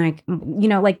 why am I,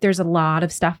 like there's a lot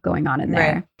of stuff going on in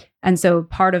there. Right. And so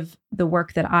part of the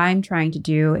work that I'm trying to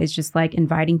do is just like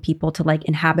inviting people to like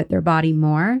inhabit their body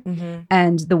more.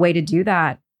 And the way to do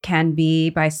that can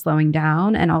be by slowing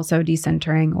down and also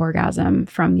decentering orgasm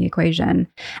from the equation.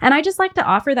 And I just like to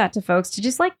offer that to folks to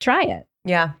just like try it.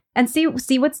 Yeah. And see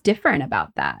what's different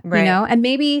about that, right. And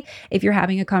maybe if you're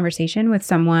having a conversation with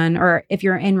someone or if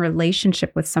you're in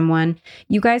relationship with someone,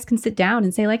 you guys can sit down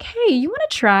and say like, hey, you want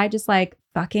to try just like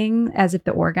fucking as if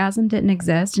the orgasm didn't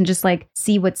exist and just like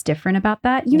see what's different about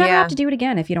that. You never have to do it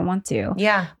again if you don't want to.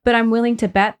 Yeah. But I'm willing to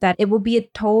bet that it will be a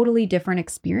totally different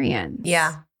experience.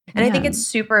 Yeah. And I think it's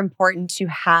super important to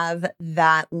have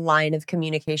that line of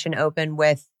communication open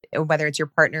with whether it's your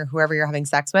partner, whoever you're having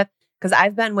sex with. Because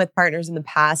I've been with partners in the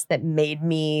past that made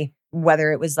me,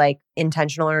 whether it was like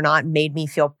intentional or not, made me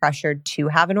feel pressured to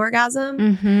have an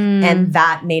orgasm. And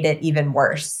that made it even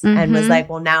worse and was like,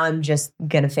 well, now I'm just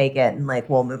going to fake it and like,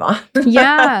 we'll move on.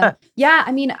 Yeah.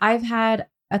 I've had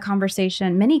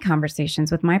many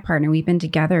conversations with my partner. We've been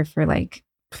together for like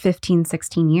 15,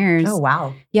 16 years. Oh,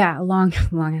 wow. Yeah, a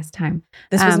longest time.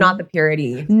 This was not the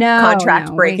purity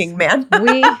contract breaking man.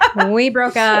 we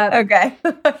broke up. Okay.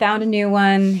 Found a new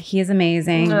one. He is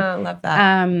amazing. Oh, love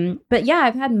that. But yeah,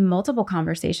 I've had multiple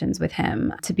conversations with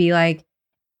him to be like,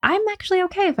 I'm actually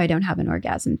okay if I don't have an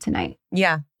orgasm tonight.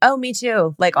 Yeah. Oh, me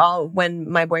too. Like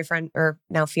when my boyfriend or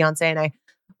now fiance and I,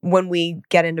 when we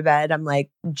get into bed, I'm like,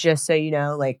 just so you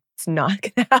know, like, it's not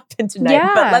going to happen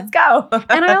tonight, but let's go.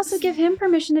 And I also give him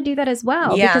permission to do that as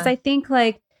well. Yeah. Because I think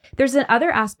like there's another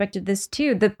aspect of this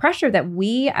too. The pressure that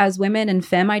we as women and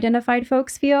femme identified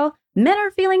folks feel, men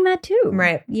are feeling that too.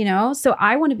 Right. So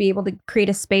I want to be able to create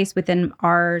a space within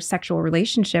our sexual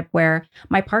relationship where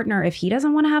my partner, if he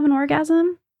doesn't want to have an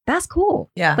orgasm, that's cool.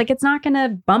 Yeah. Like it's not going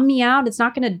to bum me out. It's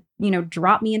not going to,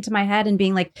 drop me into my head and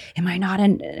being like, am I not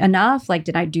enough? Like,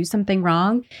 did I do something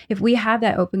wrong? If we have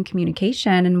that open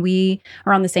communication and we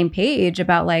are on the same page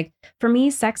about like, for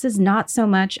me, sex is not so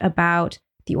much about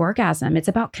the orgasm. It's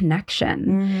about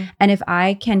connection. And if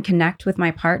I can connect with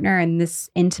my partner in this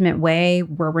intimate way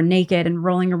where we're naked and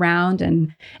rolling around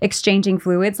and exchanging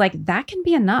fluids, like that can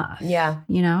be enough. Yeah.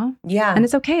 You know? Yeah. And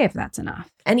it's okay if that's enough.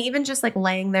 And even just like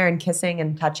laying there and kissing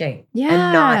and touching Yeah.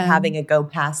 and not having it go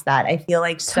past that. I feel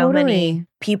like so many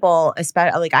people,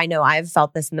 especially like I know I've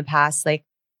felt this in the past, like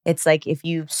it's like if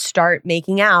you start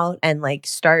making out and like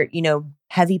start, you know,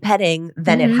 heavy petting,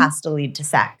 then it has to lead to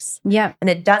sex. Yeah. And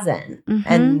it doesn't.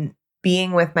 And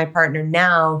being with my partner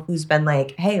now who's been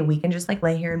like, hey, we can just like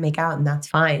lay here and make out and that's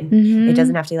fine. It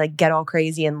doesn't have to like get all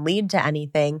crazy and lead to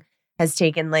anything, has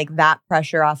taken like that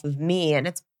pressure off of me. And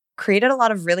it's created a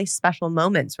lot of really special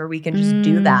moments where we can just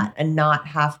do that and not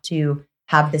have to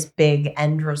have this big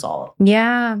end result.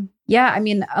 Yeah. Yeah. I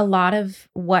mean, a lot of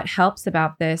what helps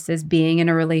about this is being in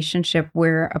a relationship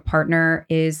where a partner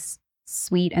is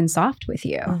sweet and soft with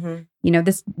you. You know,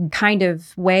 this kind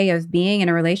of way of being in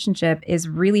a relationship is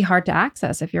really hard to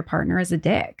access if your partner is a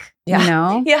dick, you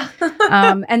know?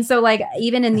 And so like,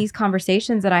 even in these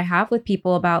conversations that I have with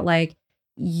people about like,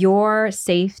 your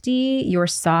safety, your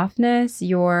softness,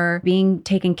 your being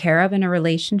taken care of in a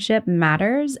relationship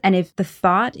matters. And if the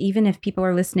thought, even if people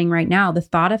are listening right now, the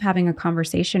thought of having a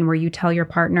conversation where you tell your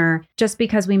partner, just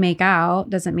because we make out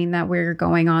doesn't mean that we're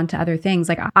going on to other things.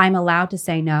 Like I'm allowed to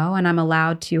say no and I'm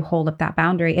allowed to hold up that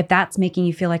boundary. If that's making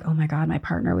you feel like, oh my God, my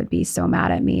partner would be so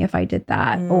mad at me if I did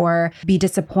that, or be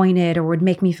disappointed or would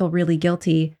make me feel really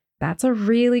guilty. That's a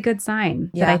really good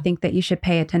sign that I think that you should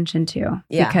pay attention to,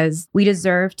 because we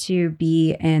deserve to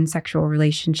be in sexual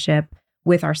relationship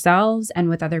with ourselves and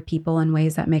with other people in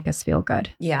ways that make us feel good.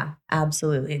 Yeah,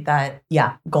 absolutely. That,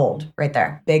 gold right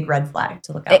there. Big red flag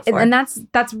to look out for. And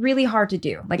that's really hard to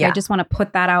do. Like, I just want to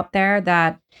put that out there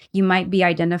that you might be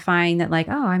identifying that like,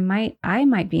 oh, I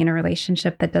might be in a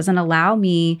relationship that doesn't allow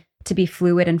me to be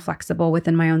fluid and flexible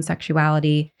within my own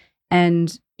sexuality.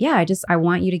 And I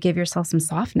want you to give yourself some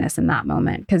softness in that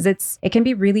moment, because it can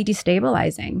be really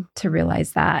destabilizing to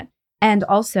realize that. And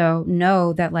also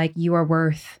know that like you are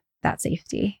worth that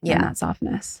safety and that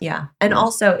softness. Yeah. And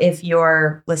also if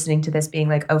you're listening to this being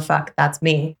like, oh, fuck, that's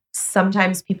me.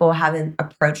 Sometimes people haven't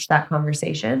approached that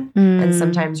conversation. And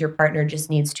sometimes your partner just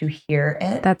needs to hear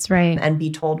it. That's right. And be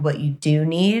told what you do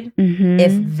need.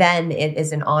 If then it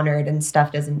isn't honored and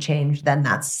stuff doesn't change, then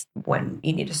that's when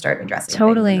you need to start addressing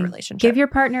things in the relationship. Give your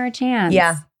partner a chance.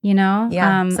 Yeah. You know?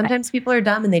 Yeah. Sometimes people are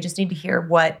dumb and they just need to hear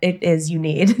what it is you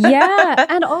need. Yeah.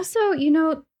 And also, you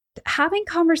know, having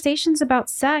conversations about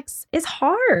sex is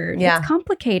hard. Yeah. It's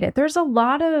complicated. There's a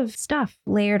lot of stuff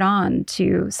layered on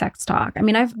to sex talk. I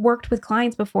mean, I've worked with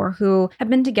clients before who have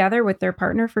been together with their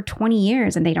partner for 20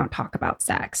 years and they don't talk about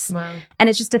sex. Wow. And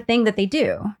it's just a thing that they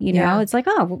do. You know, it's like,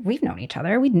 oh, we've known each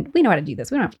other. We know how to do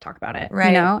this. We don't have to talk about it. Right.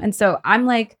 You know? And so I'm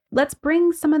like, let's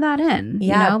bring some of that in.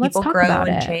 Yeah. You know? Let's people talk grow about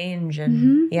and it. change.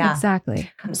 And Exactly.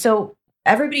 So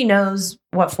everybody knows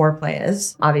what foreplay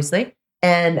is, obviously.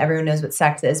 And everyone knows what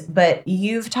sex is, but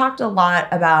you've talked a lot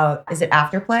about, is it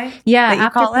afterplay? Yeah, that you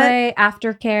call afterplay,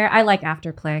 aftercare. I like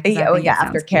afterplay. Yeah,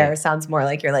 aftercare sounds more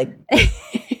like you're like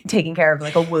taking care of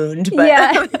like a wound.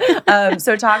 But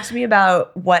so talk to me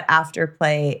about what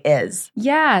afterplay is.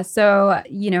 Yeah, so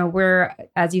we're,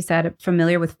 as you said,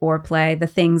 familiar with foreplay, the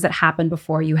things that happen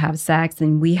before you have sex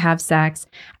and we have sex.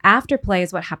 Afterplay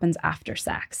is what happens after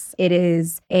sex. It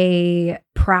is a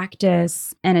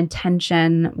practice and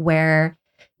intention where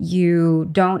you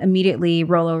don't immediately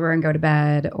roll over and go to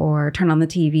bed or turn on the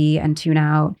TV and tune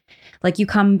out. Like you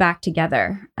come back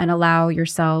together and allow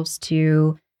yourselves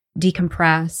to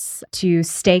decompress, to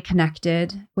stay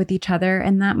connected with each other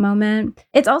in that moment.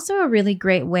 It's also a really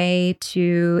great way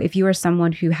to, if you are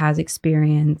someone who has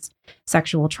experienced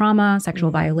sexual trauma, sexual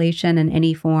violation in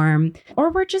any form,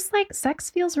 or we're just like, sex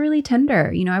feels really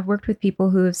tender. You know, I've worked with people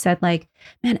who have said like,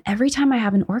 man, every time I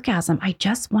have an orgasm, I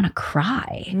just want to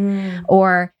cry.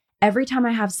 Or every time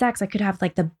I have sex, I could have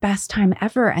like the best time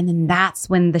ever. And then that's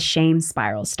when the shame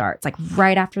spiral starts, like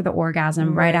right after the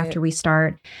orgasm, right after we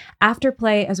start.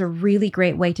 Afterplay is a really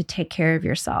great way to take care of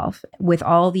yourself with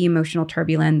all the emotional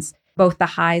turbulence, both the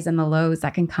highs and the lows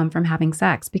that can come from having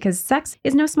sex, because sex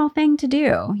is no small thing to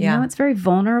do. You know, it's very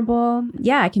vulnerable.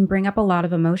 Yeah, it can bring up a lot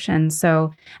of emotions.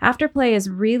 So afterplay is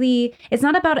really, it's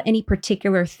not about any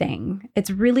particular thing.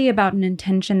 It's really about an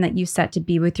intention that you set to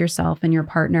be with yourself and your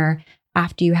partner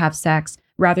after you have sex,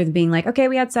 rather than being like, okay,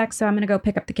 we had sex, so I'm going to go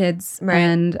pick up the kids. Right.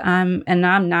 And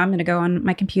now I'm going to go on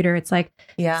my computer. It's like,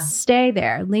 stay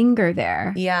there, linger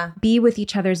there. Yeah. Be with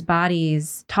each other's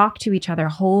bodies, talk to each other,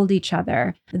 hold each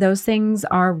other. Those things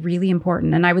are really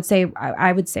important. And I would say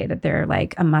that they're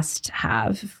like a must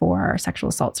have for sexual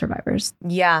assault survivors.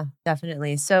 Yeah,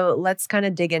 definitely. So let's kind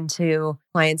of dig into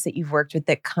clients that you've worked with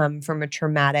that come from a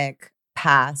traumatic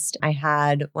past. I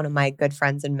had one of my good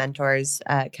friends and mentors,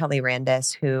 Kelly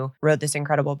Randis, who wrote this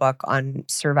incredible book on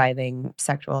surviving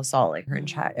sexual assault, like her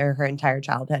entire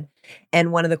childhood.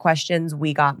 And one of the questions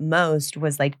we got most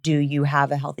was like, do you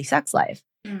have a healthy sex life?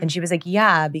 And she was like,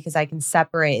 yeah, because I can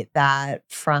separate that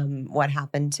from what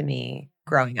happened to me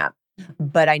growing up.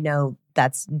 But I know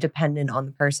that's dependent on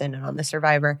the person and on the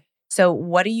survivor. So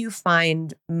what do you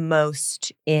find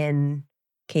most in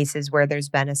cases where there's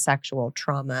been a sexual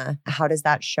trauma? How does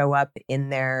that show up in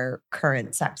their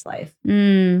current sex life?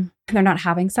 They're not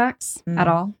having sex at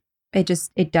all.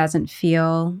 It doesn't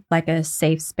feel like a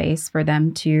safe space for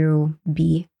them to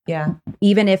be. Yeah.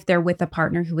 Even if they're with a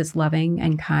partner who is loving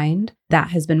and kind. That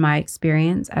has been my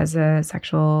experience as a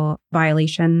sexual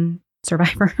violation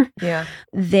survivor. Yeah.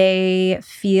 They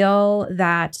feel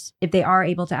that if they are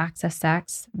able to access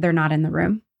sex, they're not in the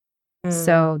room.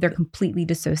 So they're completely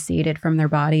dissociated from their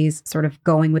bodies, sort of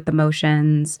going with the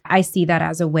motions. I see that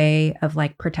as a way of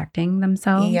like protecting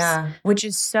themselves. Yeah. Which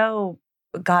is so,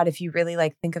 God, if you really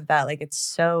like think of that, like it's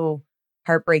so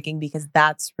heartbreaking because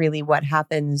that's really what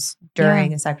happens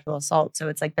during a sexual assault. So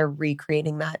it's like they're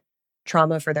recreating that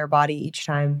trauma for their body each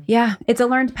time. Yeah, it's a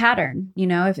learned pattern. You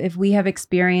know, if we have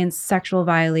experienced sexual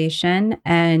violation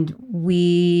and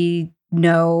we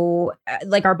know,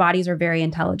 like our bodies are very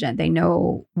intelligent. They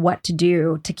know what to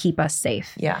do to keep us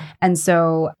safe. Yeah. And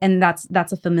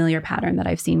that's a familiar pattern that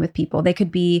I've seen with people. They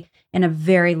could be in a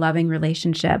very loving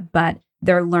relationship, but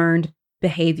their learned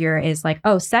behavior is like,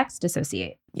 oh, sex,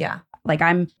 dissociate. Yeah. Like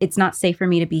it's not safe for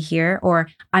me to be here, or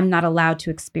I'm not allowed to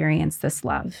experience this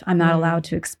love. I'm not allowed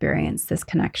to experience this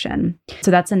connection. So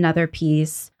that's another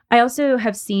piece. I also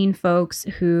have seen folks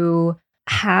who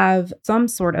have some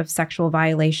sort of sexual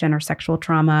violation or sexual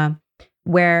trauma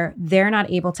where they're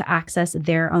not able to access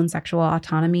their own sexual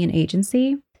autonomy and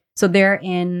agency. So they're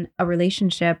in a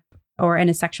relationship or in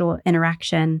a sexual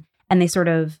interaction and they sort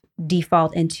of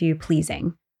default into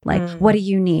pleasing. Like, what do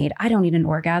you need? I don't need an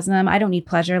orgasm. I don't need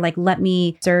pleasure. Like, let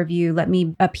me serve you. Let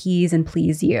me appease and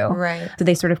please you. Right. So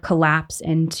they sort of collapse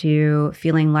into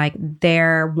feeling like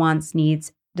their wants,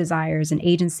 needs, desires, and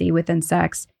agency within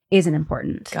sex isn't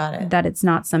important. Got it. That it's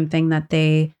not something that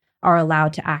they are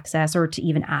allowed to access or to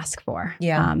even ask for.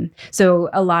 Yeah. So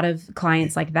a lot of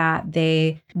clients like that,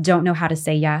 they don't know how to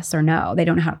say yes or no. They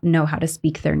don't know how to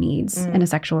speak their needs in a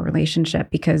sexual relationship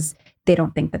because they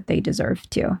don't think that they deserve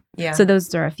to. Yeah. So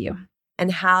those are a few.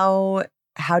 And how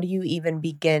do you even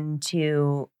begin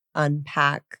to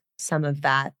unpack some of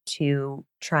that to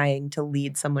trying to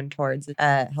lead someone towards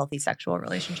a healthy sexual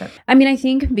relationship? I mean, I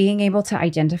think being able to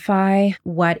identify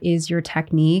what is your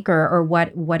technique or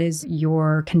what is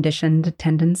your conditioned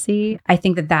tendency, I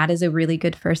think that is a really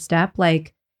good first step.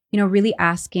 Like, you know, really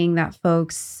asking that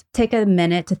folks take a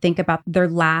minute to think about their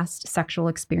last sexual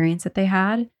experience that they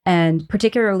had. And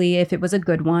particularly if it was a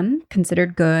good one,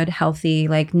 considered good, healthy,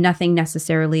 like nothing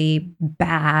necessarily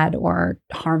bad or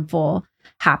harmful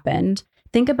happened.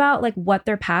 Think about like what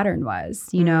their pattern was.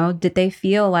 You know, did they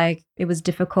feel like it was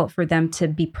difficult for them to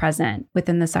be present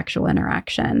within the sexual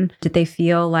interaction? Did they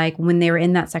feel like when they were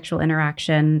in that sexual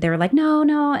interaction, they were like, no,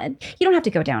 you don't have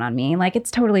to go down on me. Like, it's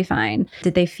totally fine.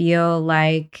 Did they feel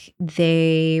like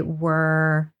they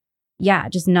were,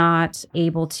 just not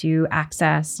able to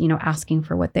access, you know, asking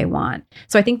for what they want?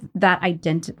 So I think that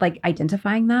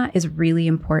identifying that is really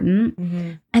important.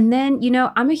 And then, you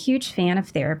know, I'm a huge fan of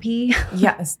therapy.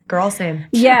 Yes, girl, same.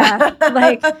 Yeah.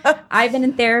 Like I've been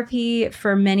in therapy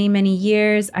for many, many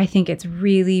years. I think it's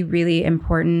really, really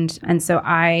important. And so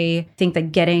I think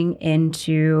that getting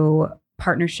into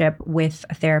partnership with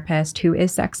a therapist who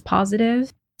is sex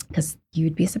positive, because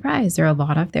you'd be surprised, there are a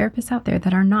lot of therapists out there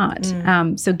that are not.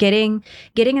 So getting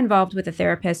involved with a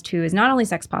therapist who is not only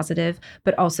sex positive,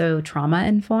 but also trauma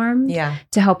informed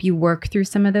to help you work through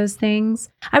some of those things.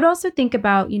 I would also think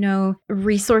about, you know,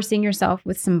 resourcing yourself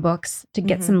with some books to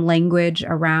get some language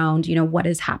around, you know, what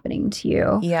is happening to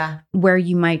you. Yeah. Where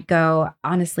you might go,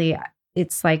 honestly,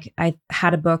 it's like I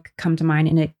had a book come to mind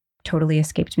and it totally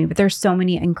escaped me, but there's so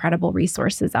many incredible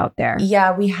resources out there.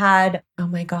 Yeah, we had, oh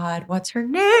my God, what's her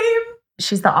name?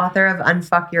 She's the author of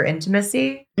Unfuck Your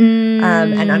Intimacy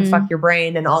and Unfuck Your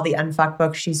Brain and all the Unfuck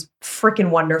books. She's freaking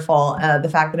wonderful. The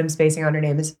fact that I'm spacing on her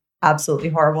name is absolutely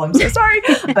horrible. I'm so sorry.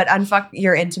 But Unfuck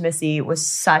Your Intimacy was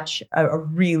such a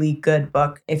really good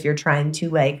book if you're trying to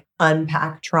like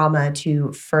unpack trauma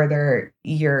to further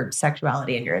your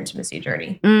sexuality and your intimacy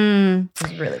journey.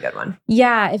 It's a really good one.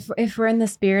 Yeah. If we're in the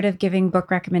spirit of giving book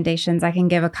recommendations, I can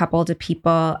give a couple to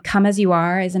people. Come As You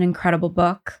Are is an incredible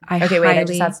book. I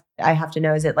have to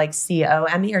know, is it like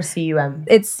COME or CUM?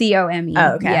 It's COME.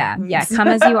 Oh, okay. Yeah. Come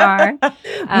As You Are.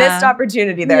 Missed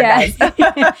opportunity there, guys.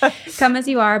 Come As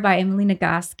You Are by Emily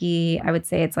Nagoski. I would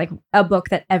say it's like a book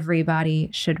that everybody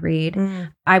should read.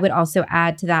 I would also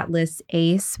add to that list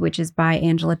Ace, which is by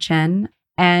Angela Chen.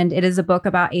 And it is a book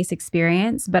about ace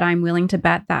experience, but I'm willing to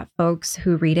bet that folks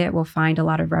who read it will find a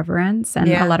lot of reverence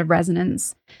and a lot of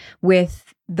resonance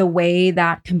with the way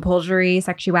that compulsory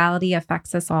sexuality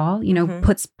affects us all,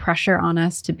 puts pressure on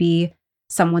us to be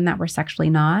someone that we're sexually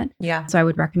not. Yeah. So I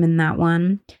would recommend that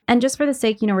one. And just for the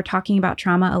sake, we're talking about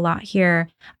trauma a lot here,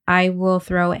 I will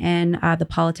throw in The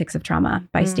Politics of Trauma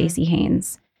by Stacey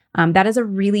Haynes. That is a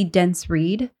really dense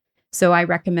read. So I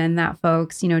recommend that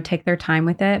folks, take their time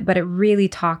with it, but it really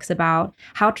talks about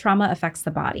how trauma affects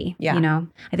the body. Yeah.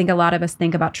 I think a lot of us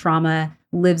think about trauma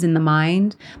lives in the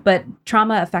mind, but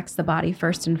trauma affects the body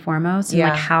first and foremost. And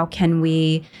like, how can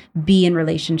we be in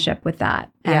relationship with that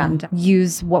and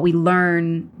use what we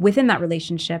learn within that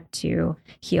relationship to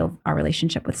heal our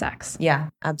relationship with sex?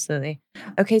 Yeah, absolutely.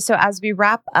 Okay. So as we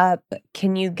wrap up,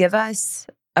 can you give us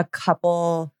a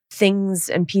couple things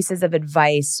and pieces of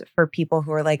advice for people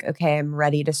who are like, okay, I'm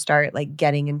ready to start like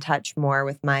getting in touch more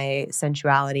with my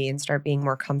sensuality and start being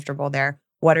more comfortable there?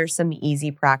 What are some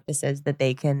easy practices that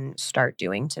they can start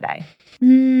doing today?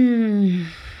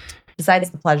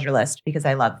 Besides the pleasure list, because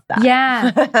I love that.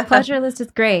 Yeah. Pleasure list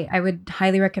is great. I would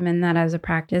highly recommend that as a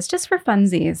practice just for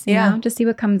funsies, you know, to see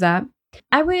what comes up.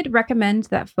 I would recommend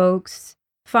that folks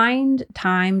find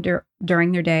time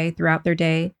during their day, throughout their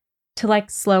day, to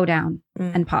like slow down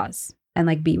and pause and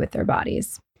like be with their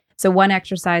bodies. So one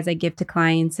exercise I give to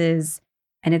clients is,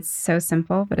 and it's so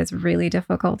simple, but it's really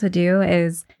difficult to do,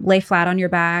 is lay flat on your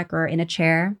back or in a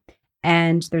chair.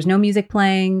 And there's no music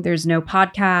playing, there's no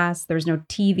podcast, there's no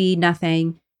TV,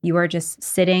 nothing. You are just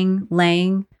sitting,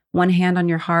 laying, one hand on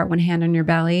your heart, one hand on your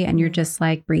belly, and you're just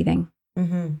like breathing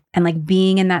and like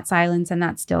being in that silence and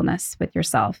that stillness with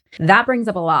yourself. That brings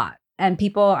up a lot. And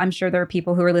people, I'm sure there are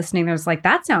people who are listening that's like,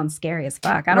 that sounds scary as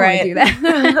fuck. I don't want to do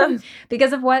that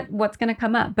because of what's going to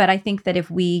come up. But I think that if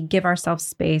we give ourselves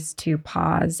space to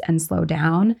pause and slow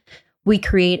down, we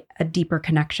create a deeper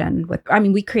connection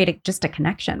we create just a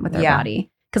connection with our body.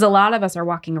 Because a lot of us are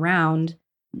walking around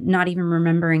not even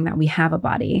remembering that we have a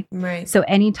body. Right. So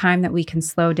anytime that we can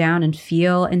slow down and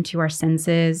feel into our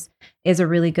senses is a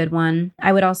really good one.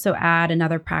 I would also add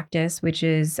another practice, which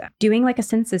is doing like a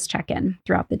senses check-in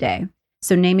throughout the day.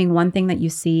 So naming one thing that you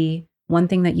see, one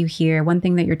thing that you hear, one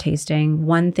thing that you're tasting,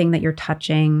 one thing that you're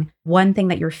touching, one thing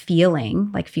that you're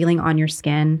feeling, like feeling on your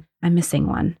skin. I'm missing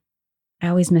one. I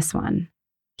always miss one.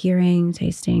 Hearing,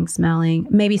 tasting, smelling,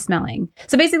 maybe smelling.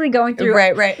 So basically going through,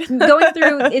 going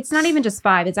through, it's not even just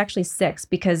 5, it's actually 6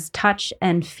 because touch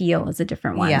and feel is a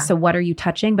different one. Yeah. So what are you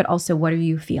touching, but also what are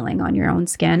you feeling on your own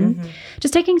skin?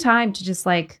 Just taking time to just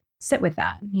like sit with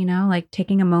that, like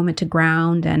taking a moment to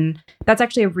ground. And that's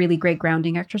actually a really great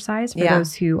grounding exercise for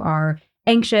those who are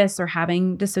anxious or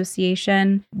having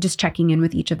dissociation. Just checking in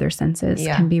with each of their senses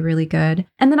can be really good.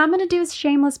 And then I'm going to do a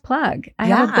shameless plug. I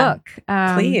have a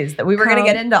book. Please. We were going to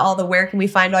get into all the where can we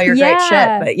find all your great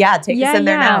shit, but take us in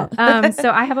there now.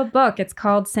 So I have a book. It's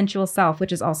called Sensual Self,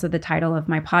 which is also the title of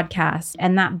my podcast.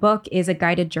 And that book is a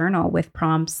guided journal with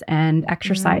prompts and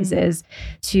exercises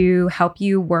to help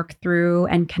you work through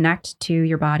and connect to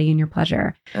your body and your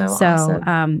pleasure. Awesome.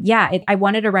 I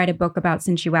wanted to write a book about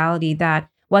sensuality that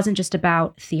wasn't just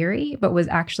about theory, but was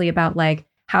actually about like,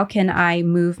 how can I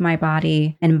move my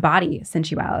body and embody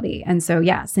sensuality? And so,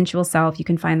 Sensual Self, you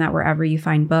can find that wherever you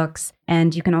find books.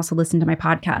 And you can also listen to my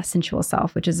podcast, Sensual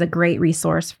Self, which is a great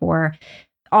resource for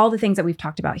all the things that we've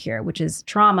talked about here, which is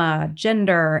trauma,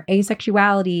 gender,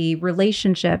 asexuality,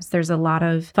 relationships. There's a lot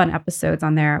of fun episodes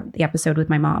on there. The episode with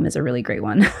my mom is a really great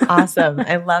one. Awesome.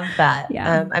 I love that.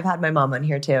 Yeah. I've had my mom on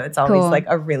here too. It's always like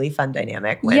a really fun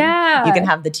dynamic when you can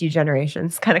have the two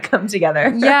generations kind of come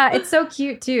together. Yeah, it's so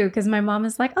cute too, because my mom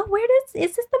is like, oh,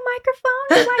 is this the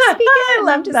microphone? Do I speak it? I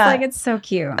love that. Like, it's so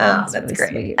cute. Oh, that's really great.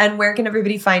 Sweet. And where can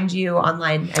everybody find you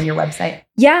online and your website?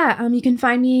 Yeah, you can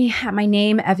find me at my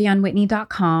name,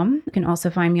 evionwhitney.com. You can also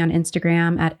find me on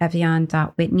Instagram at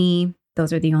evion.whitney.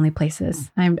 Those are the only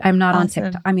places. I'm not on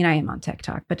TikTok. I mean, I am on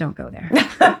TikTok, but don't go there.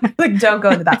 Like, don't go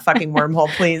into that fucking wormhole,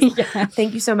 please.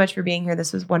 Thank you so much for being here.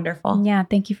 This was wonderful. Yeah,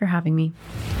 thank you for having me.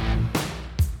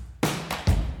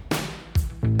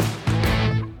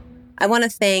 I want to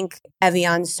thank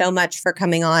Ev'Yan so much for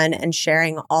coming on and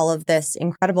sharing all of this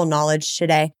incredible knowledge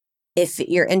today. If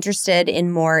you're interested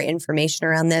in more information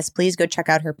around this, please go check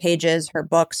out her pages, her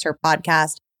books, her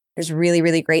podcast. There's really,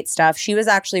 really great stuff. She was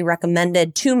actually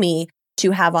recommended to me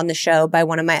to have on the show by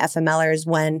one of my FMLers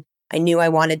when I knew I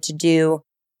wanted to do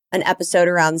an episode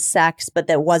around sex, but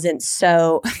that wasn't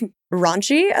so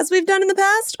raunchy as we've done in the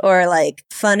past or like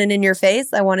fun and in your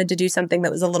face. I wanted to do something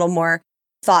that was a little more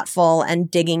thoughtful and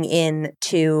digging in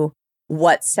to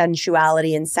what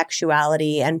sensuality and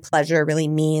sexuality and pleasure really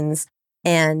means.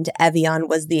 And Ev'Yan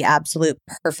was the absolute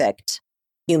perfect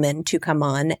human to come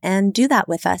on and do that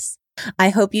with us. I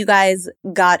hope you guys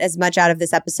got as much out of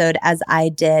this episode as I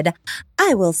did.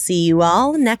 I will see you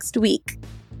all next week.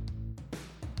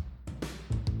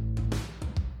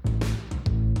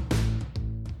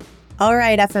 All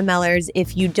right, FMLers,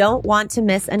 if you don't want to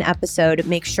miss an episode,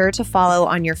 make sure to follow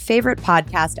on your favorite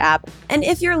podcast app. And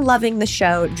if you're loving the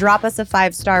show, drop us a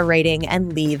 5-star rating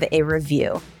and leave a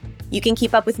review. You can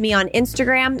keep up with me on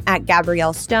Instagram at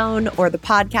Gabrielle Stone or the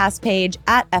podcast page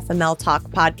at FML Talk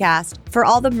Podcast. For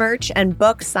all the merch and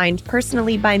books signed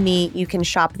personally by me, you can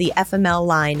shop the FML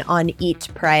line on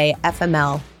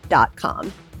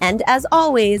eatprayfml.com. And as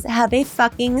always, have a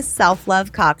fucking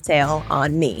self-love cocktail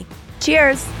on me.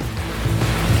 Cheers!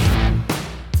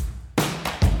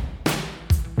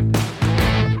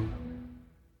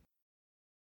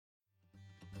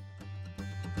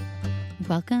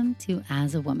 Welcome to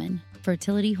As a Woman,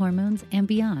 Fertility Hormones and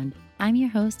Beyond. I'm your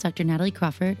host, Dr. Natalie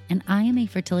Crawford, and I am a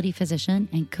fertility physician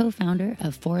and co-founder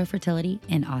of Fora Fertility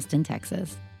in Austin,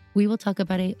 Texas. We will talk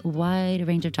about a wide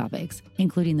range of topics,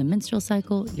 including the menstrual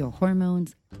cycle, your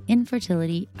hormones,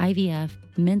 infertility, IVF,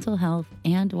 mental health,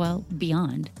 and, well,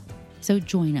 beyond. So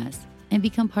join us and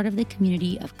become part of the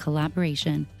community of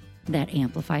collaboration that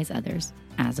amplifies others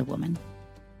as a woman.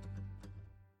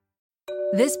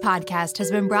 This podcast has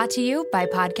been brought to you by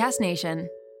Podcast Nation.